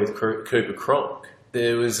affair with Cooper Cronk.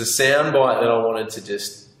 There was a soundbite that I wanted to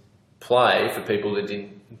just play for people that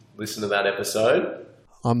didn't listen to that episode.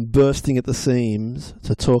 I'm bursting at the seams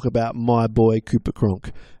to talk about my boy Cooper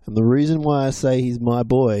Cronk. And the reason why I say he's my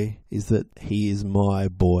boy is that he is my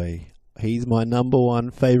boy. He's my number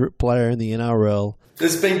one favourite player in the NRL.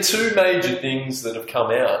 There's been two major things that have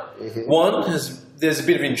come out. Mm-hmm. One is there's a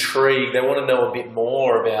bit of intrigue. They want to know a bit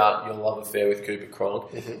more about your love affair with Cooper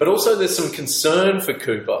Cronk. Mm-hmm. But also there's some concern for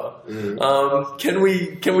Cooper. Mm-hmm.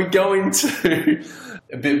 Can we go into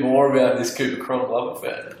a bit more about this Cooper Cronk love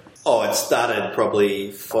affair? Oh, it started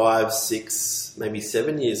probably 5, 6, maybe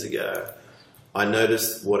 7 years ago. I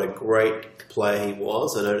noticed what a great player he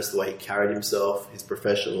was. I noticed the way he carried himself, his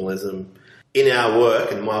professionalism. In our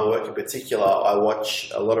work, and my work in particular, I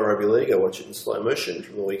watch a lot of rugby league. I watch it in slow motion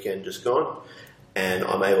from the weekend just gone. And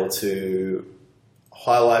I'm able to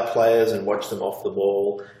highlight players and watch them off the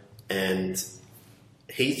ball. And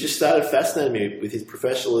he just started fascinating me with his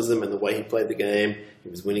professionalism and the way he played the game. He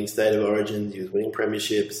was winning State of Origins. He was winning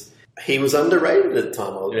premierships. He was underrated at the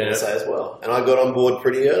time, I was going to say as well. And I got on board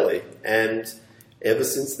pretty early. And ever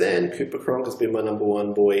since then, Cooper Cronk has been my number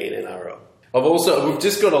one boy in NRL. We've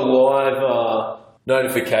just got a live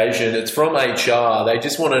notification. It's from HR. They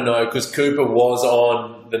just want to know, because Cooper was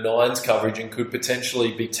on the Nines coverage and could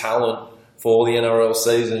potentially be talent for the NRL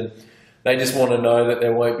season. They just want to know that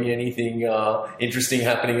there won't be anything interesting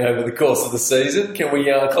happening over the course of the season. Can we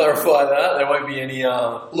clarify that? There won't be any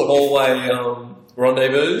hallway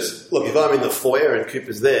rendezvous? Look, if I'm in the foyer and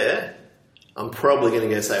Cooper's there, I'm probably going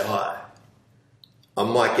to go say hi. I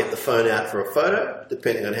might get the phone out for a photo,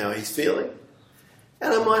 depending on how he's feeling.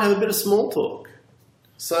 And I might have a bit of small talk.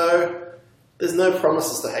 So there's no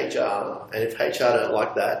promises to HR. And if HR don't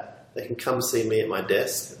like that, they can come see me at my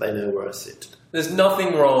desk. They know where I sit. There's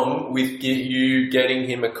nothing wrong with you getting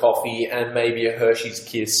him a coffee and maybe a Hershey's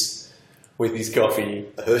Kiss with his coffee.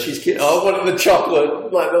 A Hershey's Kiss? Oh, what are the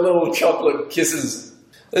chocolate, like the little chocolate kisses.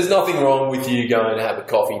 There's nothing wrong with you going to have a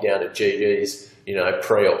coffee down at GG's,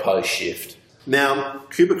 pre or post shift. Now,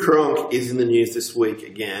 Cooper Cronk is in the news this week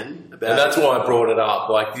again. And that's why I brought it up.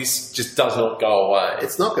 Like, this just does not go away.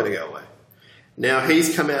 It's not going to go away. Now,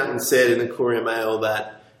 he's come out and said in the Courier Mail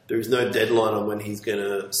that there is no deadline on when he's going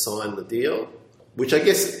to sign the deal, which I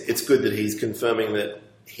guess it's good that he's confirming that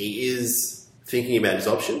he is thinking about his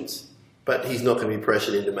options, but he's not going to be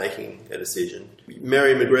pressured into making a decision.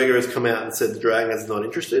 Mary McGregor has come out and said the Dragons are not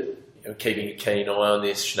interested. Keeping a keen eye on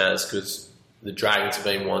this, Shnaz, because the Dragons have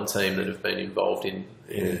been one team that have been involved in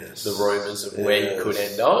the rumours of where he could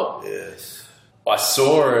end up. Yes. I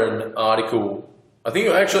saw an article, I think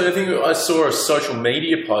I saw a social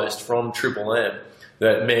media post from Triple M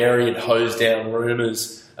that Mary had hosed down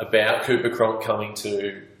rumours about Cooper Cronk coming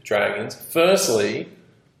to Dragons. Firstly,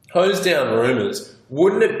 hosed down rumours.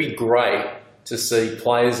 Wouldn't it be great to see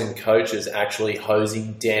players and coaches actually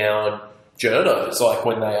hosing down journos, like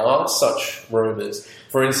when they are such rumours?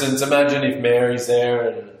 For instance, imagine if Mary's there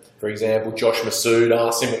and, for example, Josh Masood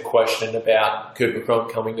asks him a question about Cooper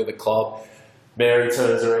Cronk coming to the club. Mary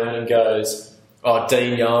turns around and goes,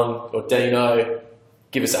 Dean Young or Dino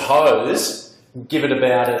give us a hose, give it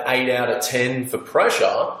about an 8 out of 10 for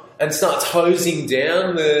pressure, and starts hosing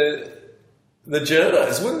down the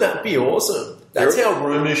journos. Wouldn't that be awesome? That's how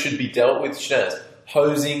rumours should be dealt with, Shnaz.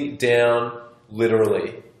 Hosing down,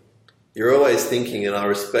 literally. You're always thinking, and I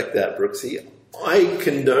respect that, Brooksy. I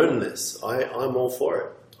condone this. I'm all for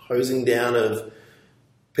it. Hosing down of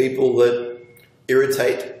people that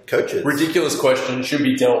irritate coaches. Ridiculous question, should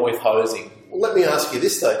be dealt with hosing. Well, let me ask you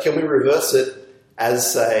this, though. Can we reverse it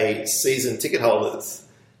as, say, season ticket holders?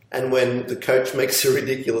 And when the coach makes a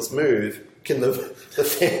ridiculous move, can the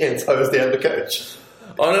fans hose down the coach?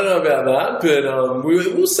 I don't know about that, but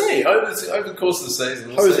we'll see over the course of the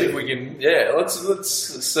season. We'll see if we can. Yeah, let's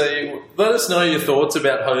see. Let us know your thoughts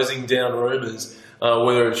about hosing down rumours,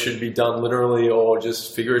 whether it should be done literally or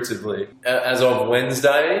just figuratively. As of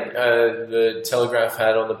Wednesday, the Telegraph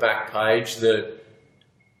had on the back page that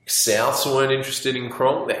Souths weren't interested in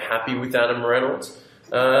Cronk. They're happy with Adam Reynolds.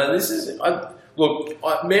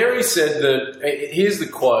 Mary said that, here's the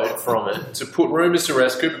quote from it, to put rumours to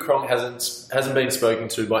rest, Cooper Cronk hasn't been spoken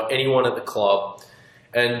to by anyone at the club,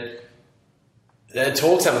 and the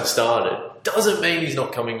talks haven't started. Doesn't mean he's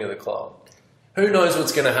not coming to the club. Who knows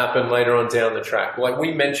what's going to happen later on down the track? Like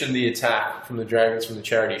we mentioned the attack from the Dragons from the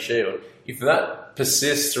Charity Shield. If that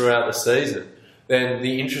persists throughout the season, then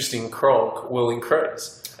the interest in Cronk will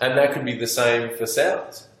increase. And that could be the same for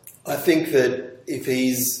Souths. I think that if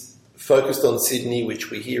he's focused on Sydney, which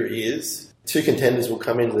we hear he is, two contenders will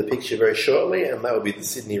come into the picture very shortly, and that will be the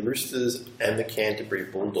Sydney Roosters and the Canterbury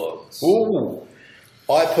Bulldogs. Ooh.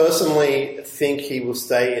 I personally think he will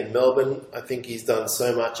stay in Melbourne. I think he's done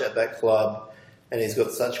so much at that club, and he's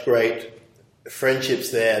got such great friendships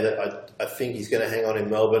there that I think he's going to hang on in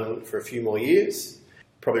Melbourne for a few more years,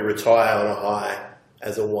 probably retire on a high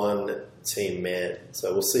as a one-team man.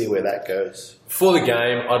 So we'll see where that goes. For the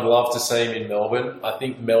game, I'd love to see him in Melbourne. I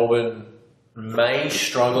think Melbourne may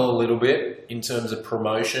struggle a little bit in terms of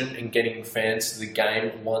promotion and getting fans to the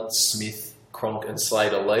game once Smith, Cronk and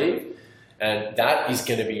Slater leave. And that is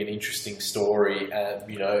going to be an interesting story,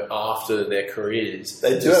 after their careers.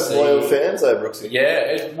 They do have loyal fans, though, Brooksy.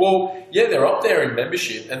 Yeah, they're up there in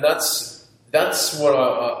membership, and that's what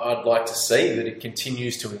I'd like to see, that it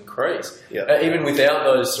continues to increase. Yeah. Even without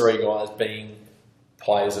those three guys being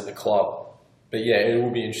players at the club. But yeah, it will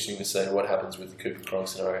be interesting to see what happens with the Cooper Cronk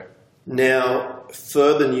scenario. Now,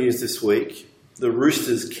 further news this week, the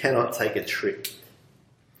Roosters cannot take a trick.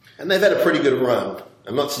 And they've had a pretty good run.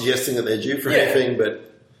 I'm not suggesting that they're due for anything,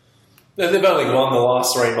 but they've only won the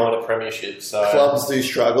last 3 minor premierships. So clubs do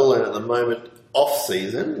struggle, and at the moment,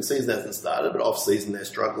 off-season, the season hasn't started, but off-season they're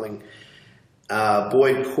struggling.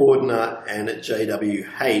 Boyd Cordner and at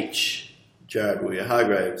JWH, Jared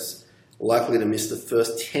Waerea-Hargreaves, likely to miss the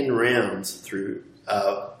first 10 rounds through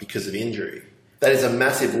because of injury. That is a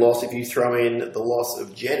massive loss if you throw in the loss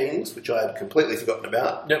of Jennings, which I had completely forgotten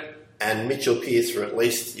about, and Mitchell Pearce for at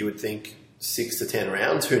least, you would think, 6 to 10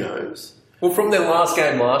 rounds. Who knows? Well, from their last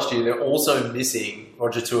game last year, they're also missing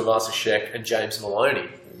Roger Tuivasa-Sheck and James Maloney.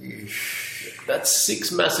 That's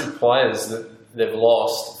 6 massive players that they've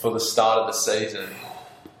lost for the start of the season,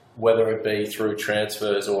 whether it be through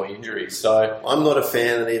transfers or injuries. So I'm not a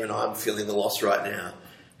fan, and even I'm feeling the loss right now.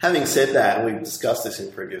 Having said that, and we've discussed this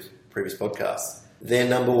in previous podcasts, their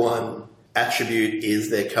number one attribute is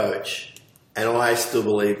their coach. And I still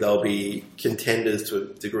believe they'll be contenders to a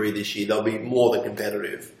degree this year. They'll be more than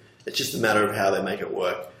competitive. It's just a matter of how they make it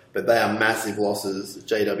work. But they are massive losses,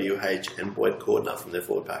 JWH and Boyd Cordner from their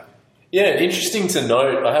forward pack. Yeah, interesting to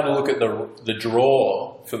note, I had a look at the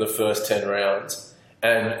draw for the first 10 rounds.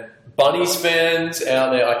 And Bunnies fans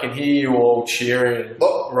out there, I can hear you all cheering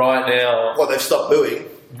right now. Well, they've stopped booing.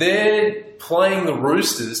 They're playing the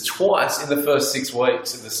Roosters twice in the first 6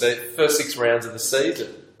 weeks of first 6 rounds of the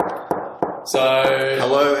season. So,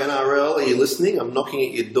 hello NRL, are you listening? I'm knocking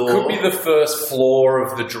at your door. Could be the first floor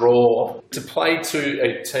of the draw. To play to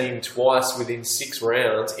a team twice within 6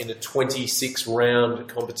 rounds in a 26-round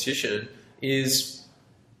competition is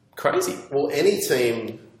crazy. Well, any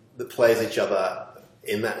team that plays each other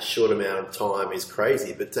in that short amount of time is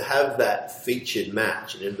crazy, but to have that featured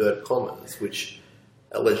match, in inverted commas, which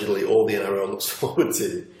allegedly all the NRL looks forward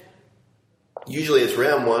to, usually it's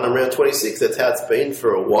round 1 and round 26. That's how it's been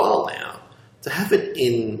for a while now. To have it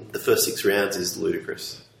in the first 6 rounds is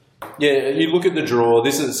ludicrous. Yeah, you look at the draw.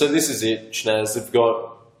 This is it, Shnaz. They've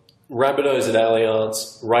got Rabbitohs at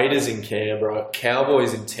Allianz, Raiders in Canberra,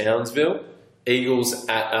 Cowboys in Townsville, Eagles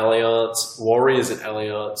at Allianz, Warriors at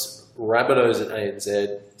Allianz, Rabbitohs at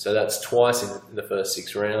ANZ. So that's twice in the first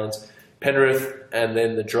 6 rounds. Penrith and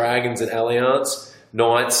then the Dragons at Allianz.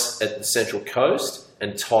 Knights at the Central Coast,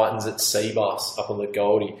 and Titans at Seabus up on the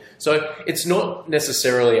Goldie. So it's not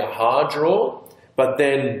necessarily a hard draw, but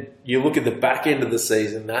then you look at the back end of the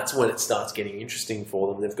season, that's when it starts getting interesting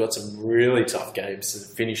for them. They've got some really tough games to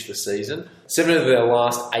finish the season. 7 of their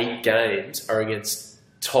last 8 games are against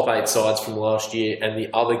top 8 sides from last year, and the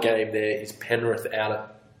other game there is Penrith out of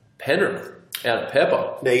Pepper.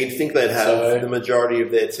 Now, you'd think they'd have the majority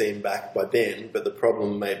of their team back by then, but the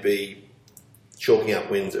problem may be chalking up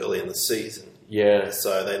wins early in the season. Yeah.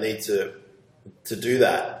 So they need to do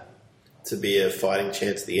that to be a fighting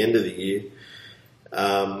chance at the end of the year.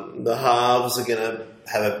 The halves are going to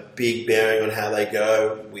have a big bearing on how they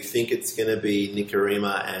go. We think it's going to be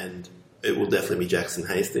Nikorima, and it will definitely be Jackson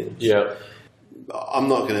Hastings. Yeah. I'm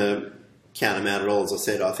not going to count them out at all. As I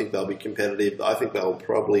said, I think they'll be competitive. I think they'll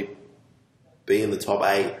probably be in the top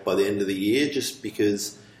 8 by the end of the year, just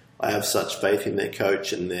because I have such faith in their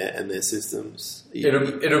coach and their systems.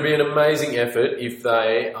 It'll be an amazing effort if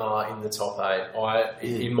they are in the top 8,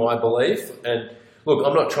 in my belief. And look,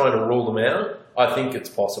 I'm not trying to rule them out. I think it's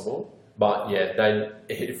possible. But yeah,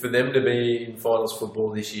 for them to be in finals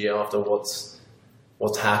football this year after what's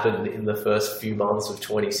happened in the first few months of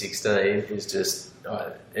 2016 is just,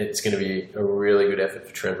 it's going to be a really good effort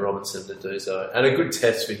for Trent Robinson to do so. And a good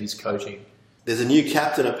test for his coaching. There's a new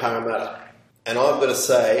captain at Parramatta. And I've got to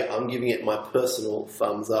say, I'm giving it my personal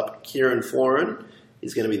thumbs up. Kieran Foran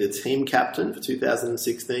is going to be the team captain for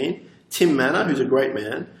 2016. Tim Manor, who's a great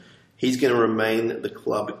man, he's going to remain the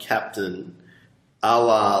club captain, a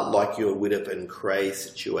la like your Widdop and Cray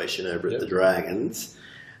situation over at the Dragons.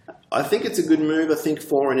 I think it's a good move. I think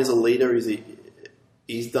Foran is a leader.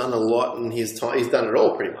 He's done a lot in his time. He's done it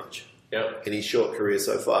all pretty much in his short career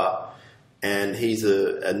so far. And he's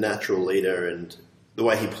a natural leader, and the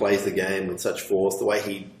way he plays the game with such force, the way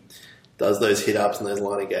he does those hit-ups and those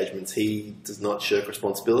line engagements, he does not shirk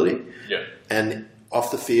responsibility. Yeah. And off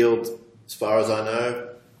the field, as far as I know,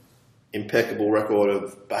 impeccable record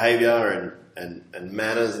of behaviour and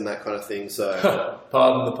manners and that kind of thing. So,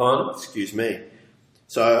 pardon the pun. Excuse me.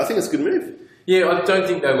 So I think it's a good move. Yeah, I don't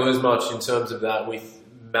think they lose much in terms of that with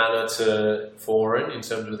Manor to Foran in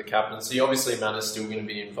terms of the captaincy. Obviously, Manor's still going to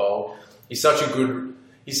be involved. He's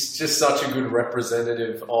just such a good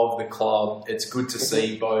representative of the club. It's good to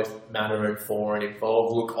see both Manor and Foran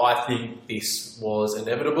involved. Look, I think this was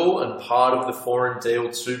inevitable and part of the Foran deal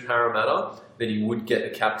to Parramatta that he would get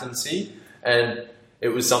the captaincy. And it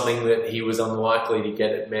was something that he was unlikely to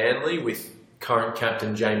get at Manly with current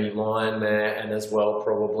captain Jamie Lyon there, and as well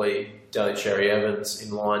probably Daly Cherry Evans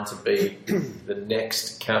in line to be the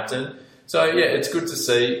next captain. So yeah, it's good to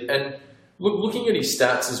see. And looking at his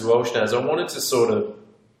stats as well, Shnaz, I wanted to sort of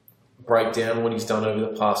break down what he's done over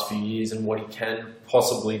the past few years and what he can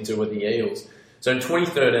possibly do with the Eels. So in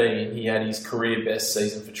 2013, he had his career best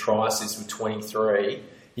season for try assists with 23.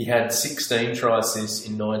 He had 16 try assists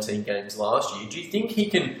in 19 games last year. Do you think he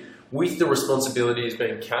can, with the responsibility as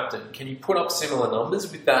being captain, can he put up similar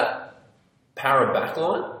numbers with that Para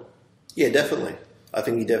backline? Yeah, definitely. I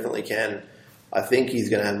think he definitely can. I think he's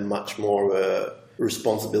going to have much more of a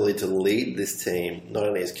responsibility to lead this team, not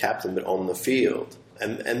only as captain, but on the field.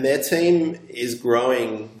 And their team is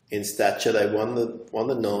growing in stature. They won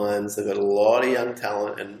the Nines. They've got a lot of young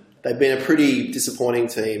talent, and they've been a pretty disappointing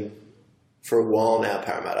team for a while now,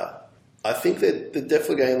 Parramatta. I think that they're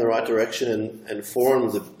definitely going in the right direction, and Foran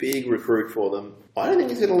was a big recruit for them. I don't think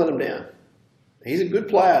he's going to let them down. He's a good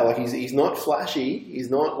player. Like he's not flashy. He's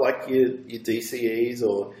not like your DCEs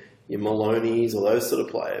or your Maloney's or those sort of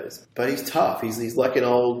players. But he's tough. He's like an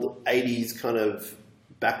old 80s kind of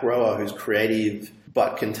back rower who's creative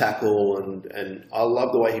but can tackle, and I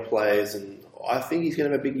love the way he plays, and I think he's going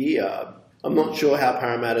to have a big year. I'm not sure how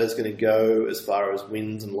Parramatta is going to go as far as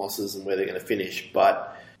wins and losses and where they're going to finish,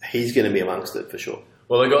 but he's going to be amongst it for sure.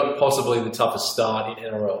 Well, they've got possibly the toughest start in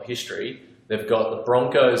NRL history. They've got the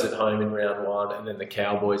Broncos at home in round 1 and then the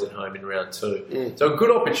Cowboys at home in round 2. So a good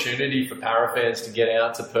opportunity for Para fans to get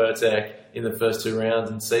out to Pertec in the first 2 rounds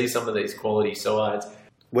and see some of these quality sides.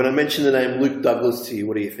 When I mention the name Luke Douglas to you,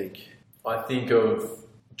 what do you think? I think of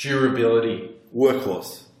durability.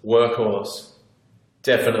 Workhorse.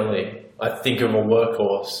 Definitely. I think of a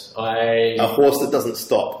workhorse. A horse that doesn't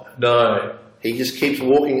stop. No. He just keeps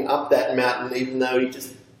walking up that mountain even though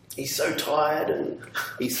he's so tired and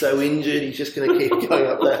he's so injured. He's just going to keep going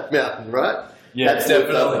up that mountain, right? Yeah,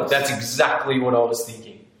 definitely. That's exactly what I was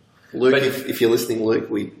thinking. Luke, if you're listening, Luke,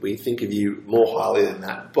 we think of you more highly than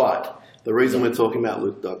that. But the reason we're talking about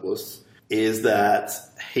Luke Douglas is that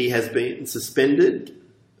he has been suspended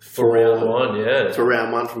For round one, yeah. For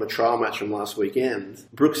round one from a trial match from last weekend.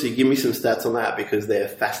 Brooksy, give me some stats on that because they're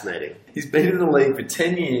fascinating. He's been in the league for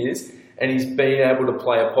 10 years and he's been able to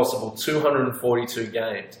play a possible 242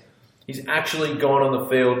 games. He's actually gone on the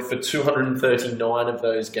field for 239 of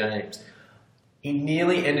those games. He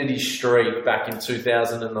nearly ended his streak back in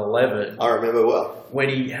 2011. I remember well. When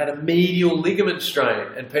he had a medial ligament strain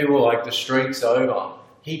and people were like, the streak's over.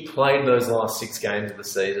 He played those last 6 games of the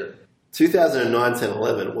season. 2009, 10,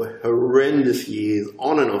 11 were horrendous years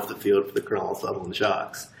on and off the field for the Cronulla Sutherland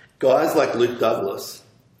Sharks. Guys like Luke Douglas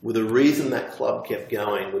were the reason that club kept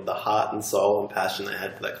going with the heart and soul and passion they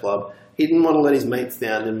had for that club. He didn't want to let his mates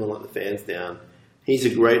down, didn't want to let the fans down. He's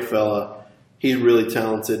a great fella. He's really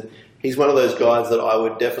talented. He's one of those guys that I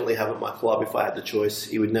would definitely have at my club if I had the choice.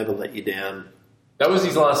 He would never let you down. That was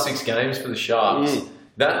his last 6 games for the Sharks.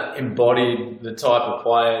 That embodied the type of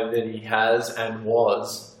player that he has and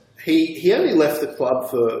was. He only left the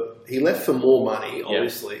club for more money,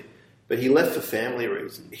 obviously, but he left for family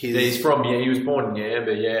reasons. He was born in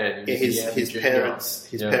Yamba, yeah. His parents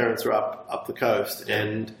were up the coast,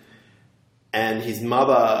 and his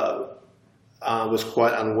mother was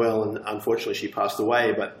quite unwell, and unfortunately she passed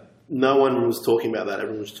away. But no one was talking about that.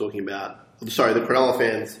 Everyone was talking about. Sorry, the Cronulla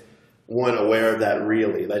fans weren't aware of that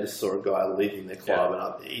really. They just saw a guy leaving their club.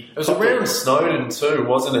 Yeah. And it was around Snowden too,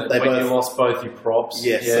 wasn't it? You lost both your props.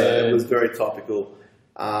 Yes, yeah. So it was very topical.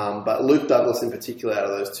 But Luke Douglas in particular, out of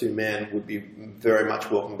those 2 men, would be very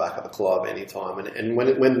much welcome back at the club anytime. And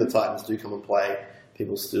when the Titans do come and play,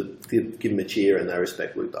 people still give him a cheer and they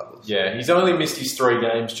respect Luke Douglas. Yeah, he's only missed his 3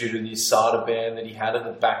 games due to the USADA ban that he had at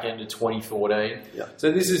the back end of 2014. Yeah.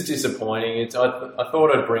 So this is disappointing. I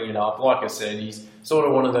thought I'd bring it up. Like I said, he's sort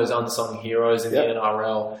of one of those unsung heroes in the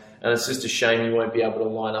NRL, and it's just a shame he won't be able to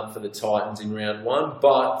line up for the Titans in round 1.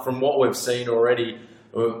 But from what we've seen already,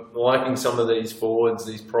 we're liking some of these forwards,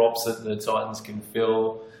 these props that the Titans can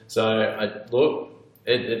fill. So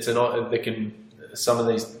some of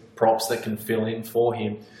these props that can fill in for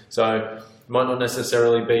him. So it might not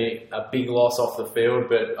necessarily be a big loss off the field,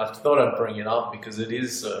 but I thought I'd bring it up because it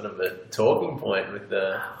is sort of a talking point with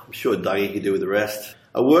the... I'm sure Dougie could do with the rest.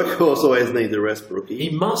 A workhorse always needs a rest, Brookie. He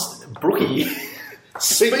must. Brookie.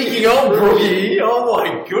 Speaking of Brookie, oh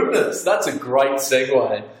my goodness, that's a great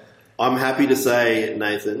segue. I'm happy to say,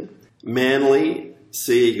 Nathan, Manly,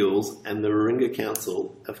 Sea Eagles and the Warringah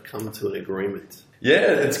Council have come to an agreement.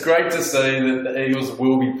 Yeah, it's great to see that the Eagles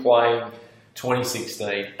will be playing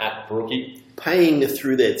 2016 at Brookie. Paying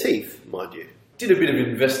through their teeth, mind you. Did a bit of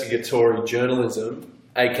investigatory journalism,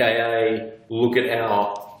 aka look at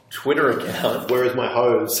our Twitter account. Where is my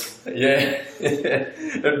hose? Yeah.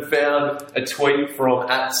 And found a tweet from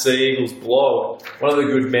 @SeaEagles blog, one of the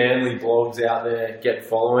good Manly blogs out there. Get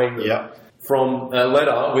following them. Yep. From a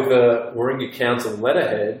letter with a Warringah Council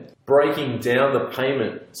letterhead breaking down the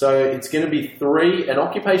payment. So it's going to be an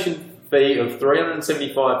occupation fee of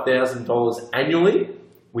 $375,000 annually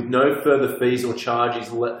with no further fees or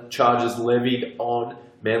charges levied on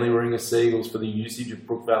Manly Warringah Sea Eagles for the usage of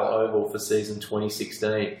Brookvale Oval for season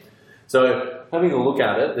 2016. So having a look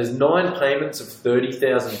at it, there's 9 payments of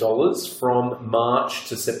 $30,000 from March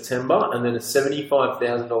to September and then a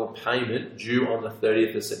 $75,000 payment due on the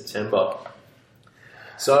 30th of September.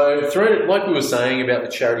 So like we were saying about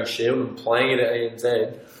the Charity Shield and playing it at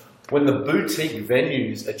ANZ, when the boutique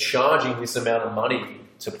venues are charging this amount of money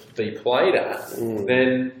to be played at,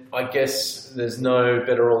 then I guess there's no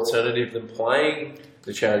better alternative than playing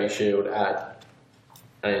the Charity Shield at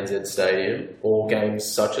ANZ Stadium or games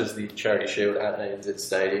such as the Charity Shield at ANZ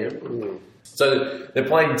Stadium. So they're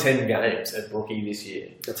playing 10 games at Brookie this year.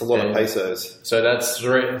 That's a lot of pesos. So that's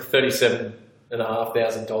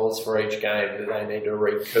 $37,500 for each game that they need to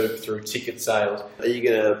recoup through ticket sales. Are you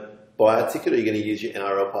going to buy a ticket or are you going to use your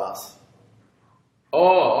NRL pass?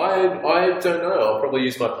 Oh, I don't know. I'll probably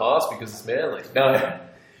use my pass because it's Manly. No.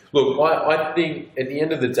 Look, I think at the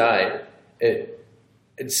end of the day,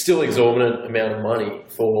 it's still exorbitant amount of money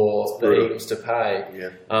for the Eagles to pay. Yeah.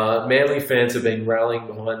 Manly fans have been rallying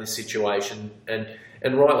behind this situation, and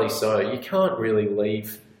rightly so. You can't really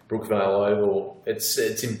leave Brookvale Oval. It's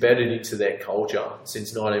embedded into their culture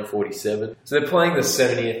since 1947. So they're playing the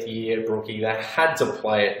 70th year at Brookie. They had to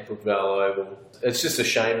play it at Brookvale Oval. It's just a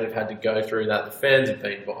shame they've had to go through that. The fans have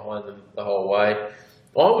been behind them the whole way.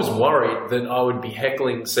 I was worried that I would be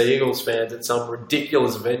heckling Sea Eagles fans at some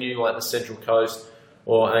ridiculous venue like the Central Coast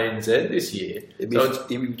or ANZ this year. You'd be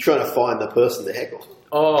trying to find the person to heckle.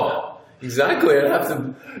 Oh, exactly. I'd have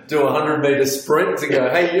to do a 100-metre sprint to go,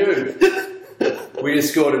 hey, you, we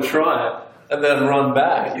just scored a try, and then run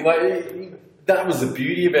back. that was the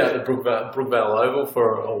beauty about the Brookvale Oval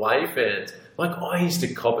for away fans. Like, I used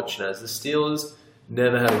to cop it, Shnaz. The Steelers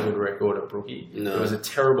never had a good record at Brookie. No. It was a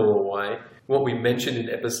terrible away. What we mentioned in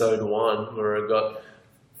episode 1, where I got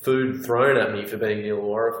food thrown at me for being an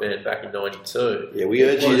Illawarra fan back in '92. Yeah, we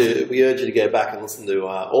urge you to go back and listen to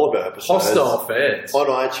all of our episodes. Hostile fans on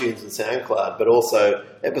iTunes and SoundCloud, but also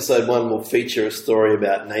episode 1 will feature a story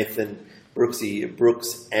about Nathan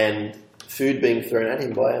Brooks and food being thrown at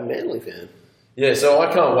him by a Manly fan. Yeah, so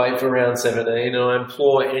I can't wait for round 17, and I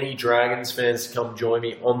implore any Dragons fans to come join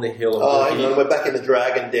me on the hill. Hang on, we're back in the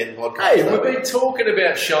Dragon Den podcast. Hey, we've been talking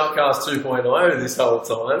about Sharkcast 2.0 this whole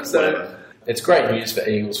time, so it's great news for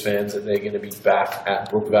Eagles fans that they're going to be back at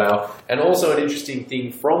Brookvale. And also an interesting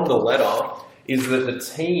thing from the letter is that the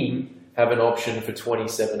team have an option for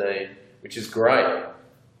 2017, which is great.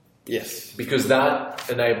 Yes. Because that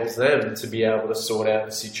enables them to be able to sort out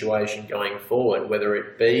the situation going forward, whether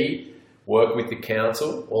it be work with the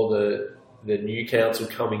council or the new council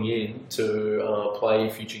coming in to play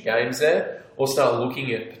future games there, or start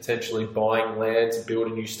looking at potentially buying land to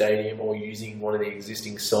build a new stadium or using one of the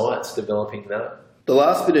existing sites, developing that. The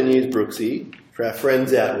last bit of news, Brooksy, for our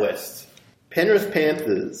friends out west. Penrith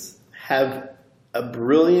Panthers have a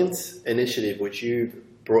brilliant initiative which you've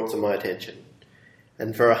brought to my attention.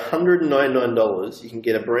 And for $199, you can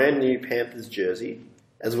get a brand new Panthers jersey,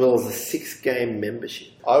 as well as a 6-game membership.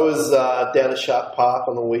 I was down at Shark Park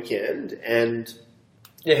on the weekend, and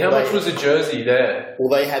yeah, how much was a jersey there? Well,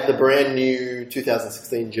 they had the brand new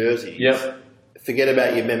 2016 jersey. Yep. Forget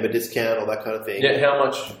about your member discount or that kind of thing. Yeah, how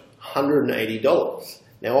much? $180.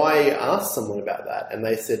 Now, I asked someone about that, and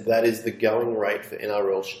they said that is the going rate for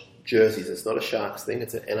NRL jerseys. It's not a Sharks thing;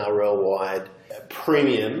 it's an NRL-wide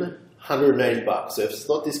premium. $180. So if it's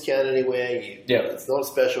not discounted anywhere, it's not a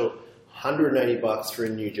special. $180 for a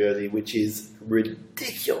new jersey, which is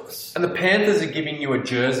ridiculous. And the Panthers are giving you a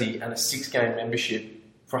jersey and a 6-game membership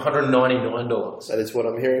for $199. That is what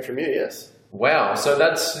I'm hearing from you, yes. Wow, so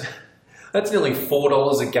that's nearly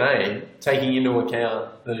 $4 a game, taking into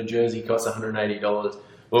account that a jersey costs $180.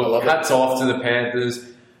 Well, hats off to the Panthers.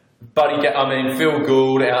 Phil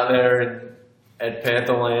Gould out there at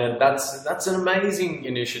Pantherland. That's an amazing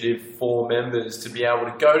initiative for members to be able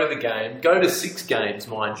to go to the game, go to 6 games,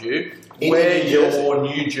 mind you, wear your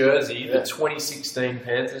new jersey, the 2016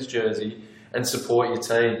 Panthers jersey, and support your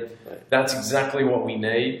team. That's exactly what we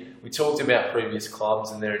need. We talked about previous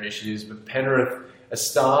clubs and their initiatives, but Penrith are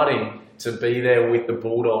starting to be there with the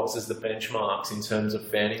Bulldogs as the benchmarks in terms of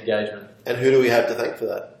fan engagement. And who do we have to thank for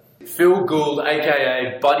that? Phil Gould,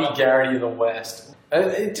 a.k.a. Buddy Garrity of the West.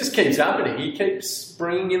 And it just keeps happening. He keeps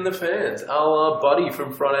bringing in the fans. A la Buddy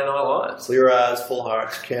from Friday Night Lights. Clear eyes, full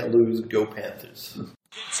hearts, can't lose, go Panthers.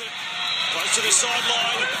 Close to the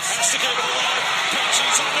sideline, has to keep it alive.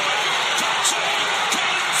 Patchy's on the way. Patchy,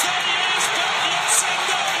 Collins, there he is. But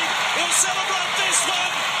Sunday will celebrate this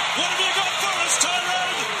one. What have you got for us,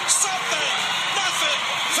 Tyrone? Something, nothing.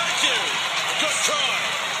 Thank you. Good try.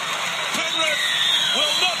 Penrith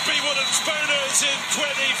will not be wooden spooners in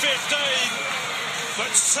 2015.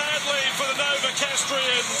 But sadly for the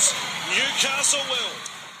Novocastrians, Newcastle will.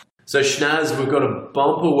 So Shnaz, we've got a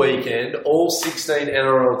bumper weekend. All 16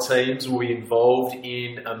 NRL teams will be involved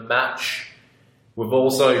in a match. We've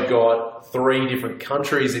also got 3 different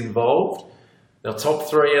countries involved. Our top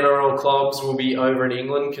 3 NRL clubs will be over in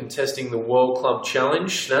England contesting the World Club Challenge.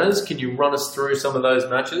 Shnaz, can you run us through some of those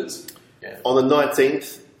matches? Yeah. On the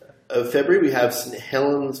 19th of February, we have St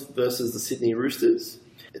Helens versus the Sydney Roosters.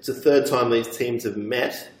 It's the 3rd time these teams have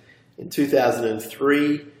met. In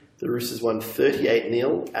 2003, the Roosters won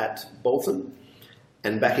 38-0 at Bolton.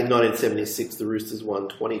 And back in 1976, the Roosters won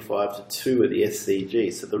 25-2 at the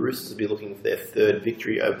SCG. So the Roosters will be looking for their 3rd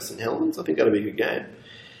victory over St Helens. I think that'll be a good game.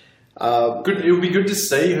 It'll be good to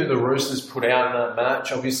see who the Roosters put out in that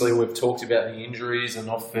match. Obviously, we've talked about the injuries and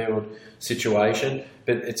off-field situation,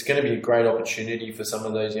 but it's going to be a great opportunity for some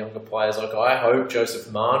of those younger players. Like, I hope Joseph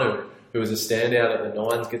Manu, who was a standout at the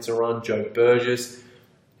Nines, gets a run. Joe Burgess,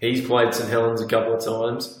 he's played St Helens a couple of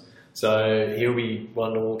times, so he'll be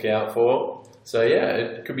one to look out for. So yeah,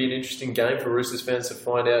 it could be an interesting game for Roosters fans to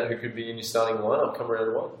find out who could be in your starting lineup come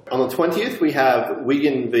round 1. On the 20th, we have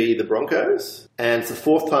Wigan v the Broncos, and it's the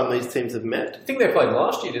 4th time these teams have met. I think they played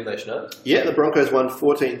last year, didn't they, Shnaz? Yeah, the Broncos won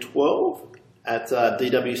 14-12 at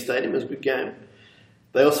DW Stadium. It was a good game.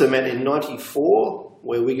 They also met in 94,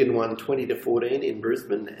 where Wigan won 20-14 in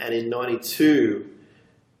Brisbane, and in 92,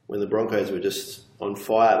 when the Broncos were just on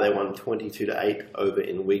fire, they won 22-8 over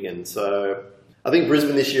in Wigan. So I think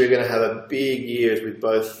Brisbane this year are going to have a big year, as we've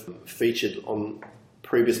both featured on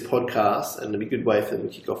previous podcasts, and it'll be a good way for them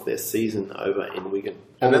to kick off their season over in Wigan.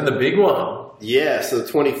 And then the big one. Yeah, so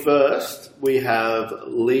the 21st, we have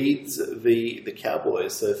Leeds v the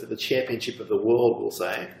Cowboys. So for the championship of the world, we'll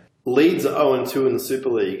say. Leeds are 0-2 in the Super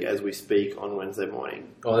League as we speak on Wednesday morning.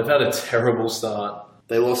 Oh, they've had a terrible start.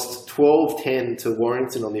 They lost 12-10 to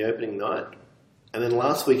Warrington on the opening night. And then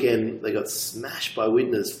last weekend, they got smashed by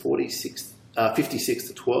Widnes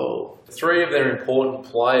 56-12. 3 of their important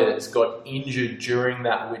players got injured during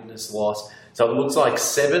that Widnes loss. So it looks like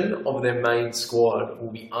 7 of their main squad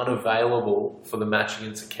will be unavailable for the match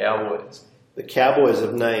against the Cowboys. The Cowboys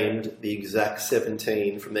have named the exact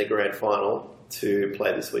 17 from their grand final to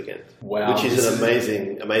play this weekend. Wow. Which is an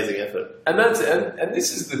amazing effort. And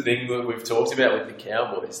this is the thing that we've talked about with the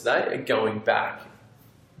Cowboys. They are going back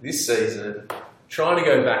this season, trying to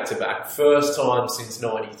go back-to-back. First time since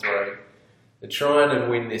 93. They're trying to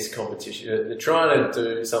win this competition. They're trying to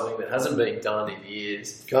do something that hasn't been done in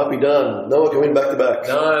years. Can't be done. No one can win back-to-back.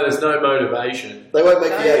 No, there's no motivation. They won't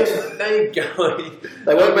make the 8.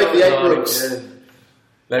 They won't make the 8, Brooks.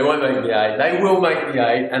 They won't make the 8. They will make the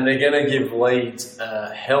 8, and they're going to give Leeds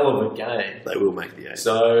a hell of a game. They will make the 8.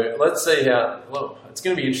 So let's see how... Well, it's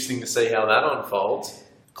going to be interesting to see how that unfolds.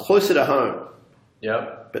 Closer to home.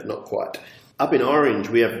 Yep. But not quite. Up in Orange,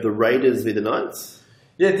 we have the Raiders v the Knights.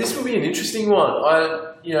 Yeah, this will be an interesting one.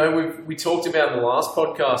 We talked about in the last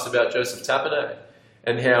podcast about Joseph Tapine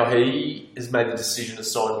and how he has made the decision to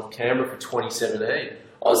sign with Canberra for 2017.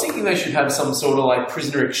 I was thinking they should have some sort of like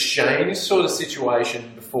prisoner exchange sort of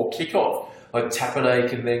situation before kickoff. Like Tapine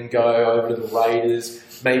can then go over to the Raiders,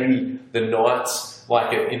 maybe the Knights,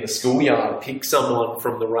 like in the schoolyard, pick someone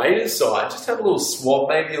from the Raiders side. Just have a little swap,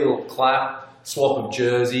 maybe a little swap of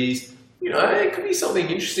jerseys. It could be something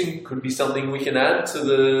interesting. Could be something we can add to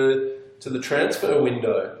the transfer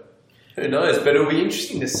window. Who knows? But it'll be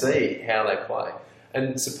interesting to see how they play.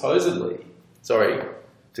 And supposedly, sorry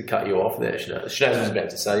to cut you off there, Shanaz. Shanaz was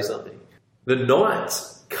about to say something. The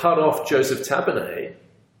Knights cut off Joseph Tapine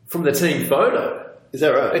from the team photo. Is that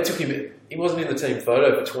right? They took him. He wasn't in the team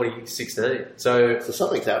photo for 2016. So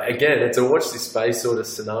something's happening. Again, it's a watch this space sort of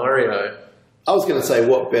scenario. I was going to say,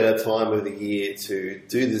 what better time of the year to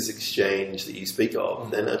do this exchange that you speak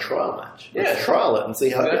of than a trial match? Yeah. Let's trial it and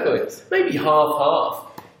see how it goes. Maybe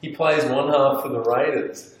half-half. He plays one half for the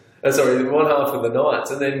Raiders. One half for the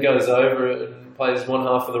Knights, and then goes over and plays one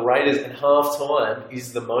half for the Raiders, and half-time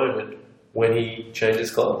is the moment when he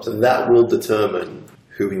changes clubs. So that will determine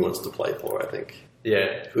who he wants to play for, I think.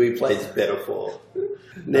 Yeah. Who he plays better for.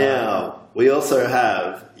 Now, we also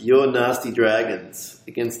have your nasty Dragons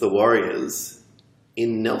against the Warriors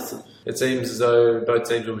in Nelson. It seems as though both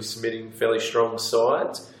teams will be submitting fairly strong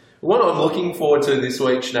sides. What I'm looking forward to this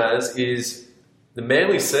week, Shanaz, is the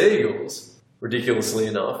Manly Seagulls, ridiculously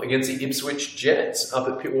enough, against the Ipswich Jets up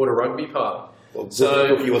at Pittwater Rugby Park. Well,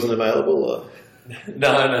 Brookie wasn't available? Or?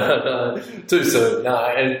 No. Too soon. No,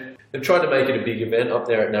 and they've tried to make it a big event up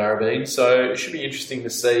there at Narrabeen, so it should be interesting to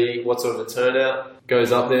see what sort of a turnout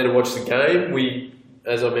goes up there to watch the game. We,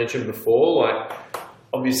 as I mentioned before,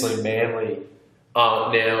 obviously Manly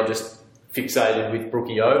aren't now just fixated with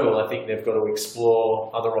Brookie Oval. I think they've got to explore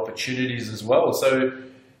other opportunities as well. So,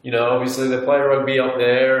 obviously they play rugby up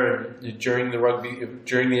there and during the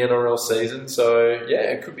NRL season. So yeah,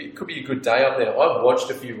 it could be a good day up there. I've watched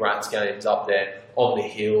a few Rats games up there on the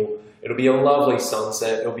hill. It'll be a lovely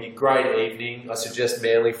sunset. It'll be a great evening. I suggest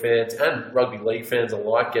Manly fans and rugby league fans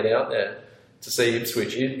alike get out there to see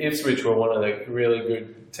Ipswich. Ipswich were one of the really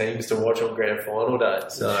good teams to watch on grand final day.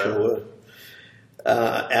 So. Sure.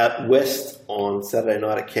 Out west on Saturday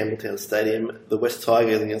night at Campbelltown Stadium, the West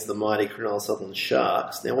Tigers against the mighty Cronulla Southern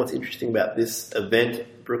Sharks. Now, what's interesting about this event,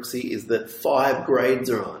 Brooksy, is that 5 grades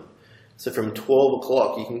are on. So from 12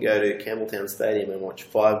 o'clock, you can go to Campbelltown Stadium and watch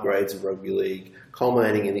 5 grades of rugby league,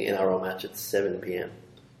 culminating in the NRL match at 7 p.m.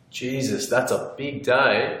 Jesus, that's a big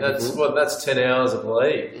day. That's 10 hours of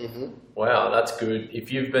league. Mm-hmm. Wow, that's good.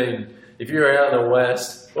 If you're out in the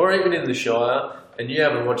West or even in the Shire and you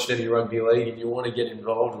haven't watched any rugby league and you want to get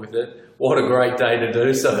involved with it, what a great day to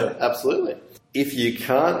do so. Absolutely. If you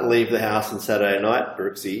can't leave the house on Saturday night,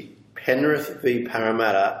 Brooksy, Penrith v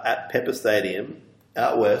Parramatta at Pepper Stadium,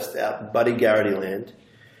 out west, out Buddy Garrity land,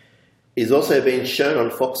 is also being shown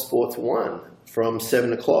on Fox Sports 1 from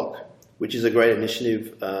 7 o'clock, which is a great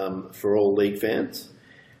initiative for all league fans.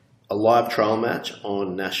 A live trial match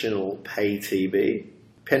on national pay TV.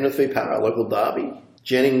 Penrith v Para, local derby.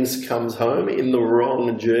 Jennings comes home in the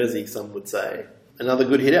wrong jersey, some would say. Another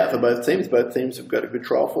good hit out for both teams. Both teams have got a good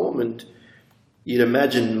trial form, and you'd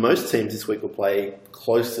imagine most teams this week will play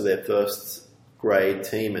close to their first grade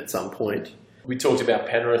team at some point. We talked about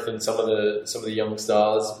Penrith and some of the young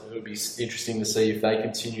stars. It would be interesting to see if they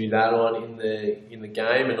continue that on in the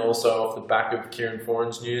game, and also off the back of Kieran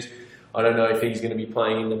Foran's news. I don't know if he's going to be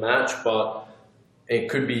playing in the match, but it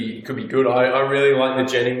could be good. I really like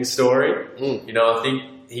the Jennings story. I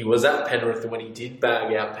think he was at Penrith when he did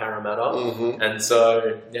bag out Parramatta, and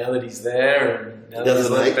so now that he's there and now that he's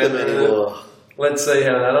left Penrith, let's see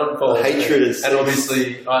how that unfolds. Hatred is, and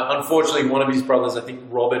obviously, unfortunately, one of his brothers, I think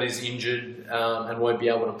Robert, is injured and won't be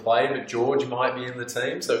able to play, but George might be in the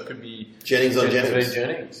team, so it could be Jennings on Jennings.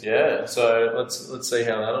 Jennings, yeah. So let's see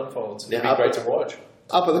how that unfolds. It'll be great to watch.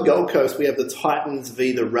 Up at the Gold Coast, we have the Titans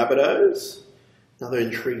v the Rabbitohs. Another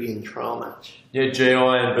intriguing trial match. Yeah, GI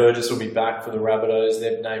and Burgess will be back for the Rabbitohs.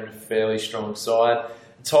 They've named a fairly strong side.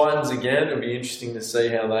 Titans again. It'll be interesting to see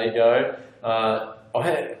how they go.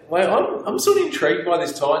 I'm sort of intrigued by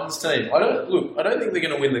this Titans team. I don't think they're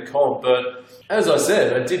going to win the comp, but as I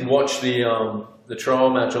said, I did watch the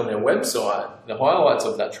trial match on their website. The highlights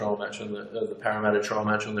of that trial match the Parramatta trial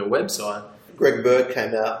match on their website. Greg Bird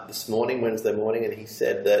came out this morning, Wednesday morning, and he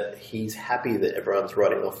said that he's happy that everyone's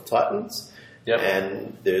writing off the Titans. Yep.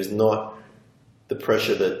 And there's not the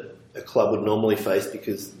pressure that a club would normally face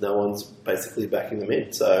because no one's basically backing them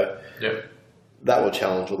in. So that will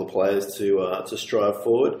challenge all the players to strive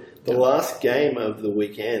forward. The last game of the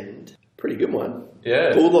weekend, pretty good one.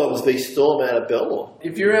 Yeah. Bulldogs v Storm out of Belmore.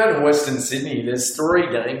 If you're out in Western Sydney, there's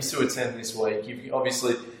 3 games to attend this week.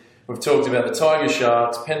 Obviously, we've talked about the Tiger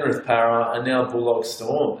Sharks, Penrith Para, and now Bulldogs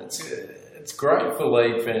Storm. It's great for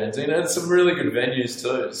league fans. It's some really good venues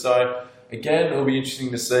too. So again, it'll be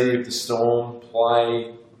interesting to see if the Storm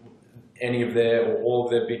play any of their or all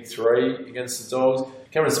of their big 3 against the Dogs.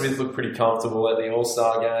 Cameron Smith looked pretty comfortable at the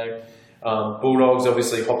All-Star game. Bulldogs,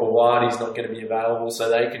 obviously, Hopewadi's not going to be available, so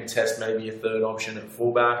they can test maybe a third option at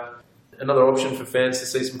fullback. Another option for fans to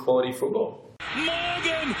see some quality football.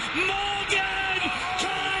 Morgan!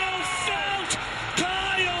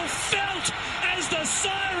 Kyle Felt, as the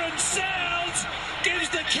siren sounds, gives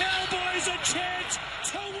the Cowboys a chance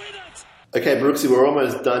to win it. Okay, Brooksy, we're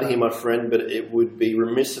almost done here, my friend, but it would be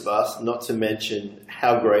remiss of us not to mention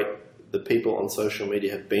how great the people on social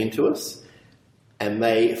media have been to us, and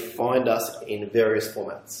they find us in various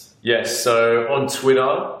formats. Yes, so on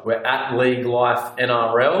Twitter, we're at League Life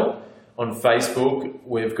NRL. On Facebook,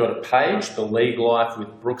 we've got a page, The League Life with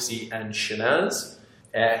Brooksy and Shanaz.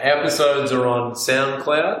 Our episodes are on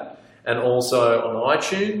SoundCloud and also on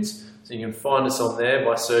iTunes, so you can find us on there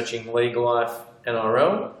by searching League Life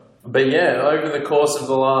NRL. But yeah, over the course of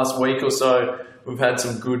the last week or so, we've had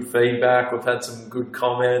some good feedback. We've had some good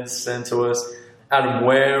comments sent to us. Adam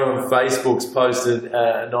Ware on Facebook's posted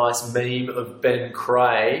a nice meme of Ben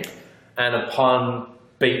Creagh and a pun,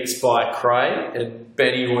 Beats by Cray, and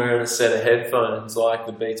Benny wearing a set of headphones like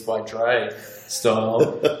the Beats by Dre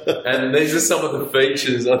style. And these are some of the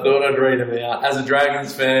features. I thought I'd read them out. As a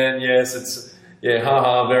Dragons fan, yes,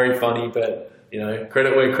 very funny, but,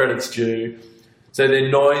 credit where credit's due. So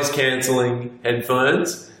they're noise-cancelling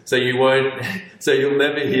headphones, so you'll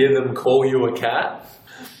never hear them call you a cat.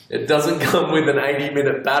 It doesn't come with an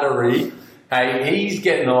 80-minute battery. Hey, he's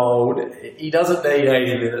getting old. He doesn't need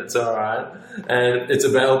 80 minutes, all right? And it's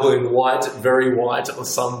available in white, very white, or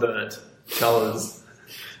sunburnt colours.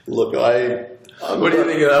 Look, what do you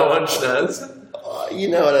think of that one, Shnaz? I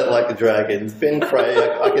don't like the Dragons. Ben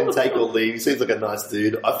Creagh, I can take or leave. He seems like a nice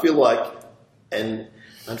dude. I feel like, and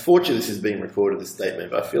unfortunately this is being recorded, this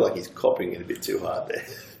statement, but I feel like he's copying it a bit too hard there.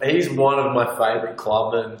 He's one of my favourite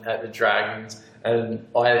clubmen at the Dragons. And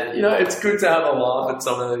it's good to have a laugh at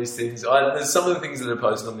some of these things. There's some of the things that are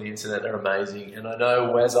posted on the internet that are amazing. And I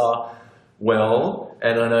know Wezza well,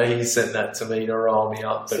 and I know he sent that to me to roll me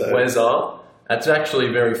up. But Wezza, that's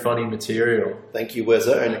actually very funny material. Thank you,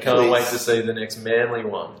 Wezza. And I can't wait to see the next Manly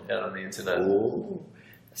one out on the internet. Ooh.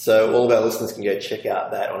 So all of our listeners can go check out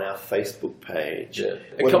that on our Facebook page. Yeah.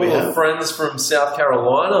 A couple of friends from South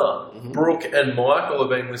Carolina, Brooke and Michael, have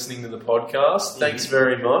been listening to the podcast. Thanks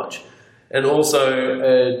very much. And also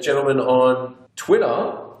a gentleman on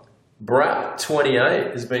Twitter,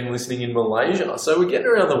 Brap28, has been listening in Malaysia. So we're getting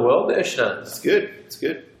around the world there, Shanaz. It's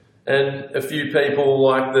good. And a few people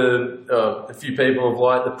have liked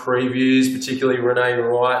the previews, particularly Renee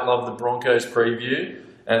Wright loved the Broncos preview.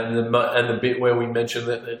 And the bit where we mentioned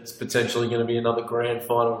that it's potentially going to be another grand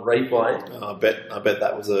final replay. I bet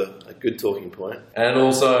that was a good talking point. And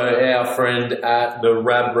also our friend at the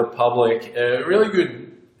Rab Republic,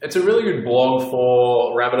 it's a really good blog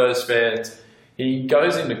for Rabbitohs fans. He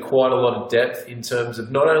goes into quite a lot of depth in terms of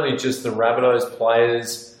not only just the Rabbitohs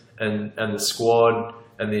players and the squad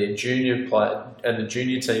and the junior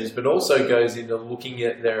teams, but also goes into looking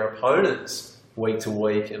at their opponents week to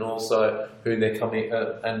week, and also who they're coming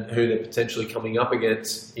and who they're potentially coming up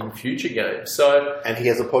against in future games. So, and he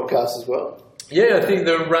has a podcast as well. Yeah, I think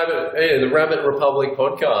the Rabbit Republic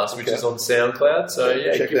podcast, which is on SoundCloud. So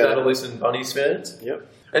give that a listen, Bunnies fans. Yep.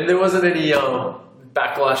 And there wasn't any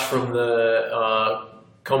backlash from the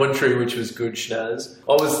commentary, which was good, Schnaz.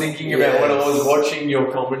 I was thinking about when I was watching your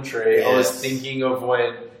commentary, I was thinking of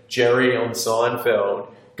when Jerry on Seinfeld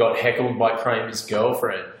got heckled by Kramer's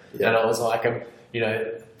girlfriend. Yep. And I was like,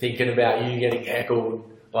 thinking about you getting heckled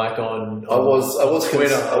like on I was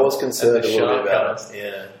Twitter. I was concerned a little bit about it.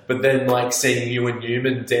 Yeah. But then like seeing you and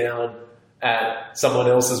Newman down at someone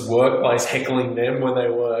else's workplace heckling them when they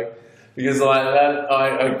work. Because like that,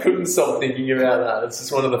 I couldn't stop thinking about that. It's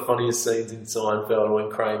just one of the funniest scenes in Seinfeld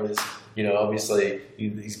when Kramer's, obviously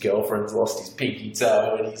his girlfriend's lost his pinky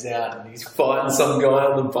toe and he's out and he's fighting some guy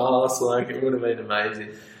on the bus. Like, it would have been amazing.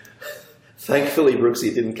 Thankfully,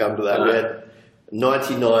 Brooksy didn't come to that. No. We had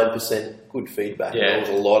 99% good feedback. Yeah. There was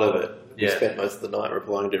a lot of it. We spent most of the night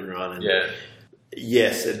replying to everyone. And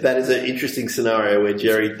yes, that is an interesting scenario where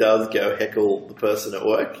Jerry does go heckle the person at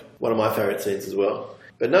work. One of my favourite scenes as well.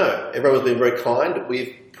 But no, everyone's been very kind.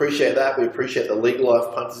 We appreciate that. We appreciate the League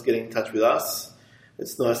Life punters getting in touch with us.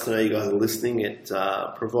 It's nice to know you guys are listening. It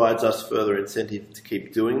provides us further incentive to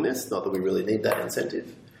keep doing this. Not that we really need that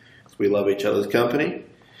incentive, because we love each other's company.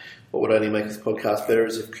 What would only make this podcast better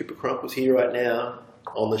is if Cooper Cronk was here right now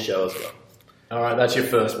on the show as well. All right, that's your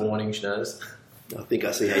first warning, Schnaz. I think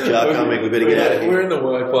I see HR coming. We better get out of here. We're in the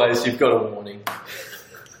workplace. You've got a warning.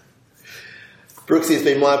 Brooksy, it's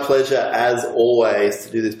been my pleasure, as always,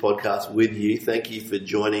 to do this podcast with you. Thank you for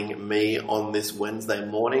joining me on this Wednesday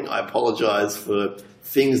morning. I apologise for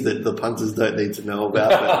things that the punters don't need to know about,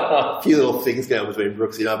 but a few little things going between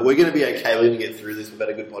Brooksy and I. But we're going to be okay. We're going to get through this. We've had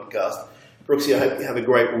a good podcast. Brooksy, I hope you have a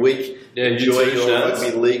great week. Yeah, enjoy your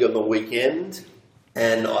rugby league on the weekend.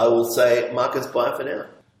 And I will say, Marcus, bye for now.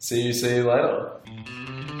 See you later.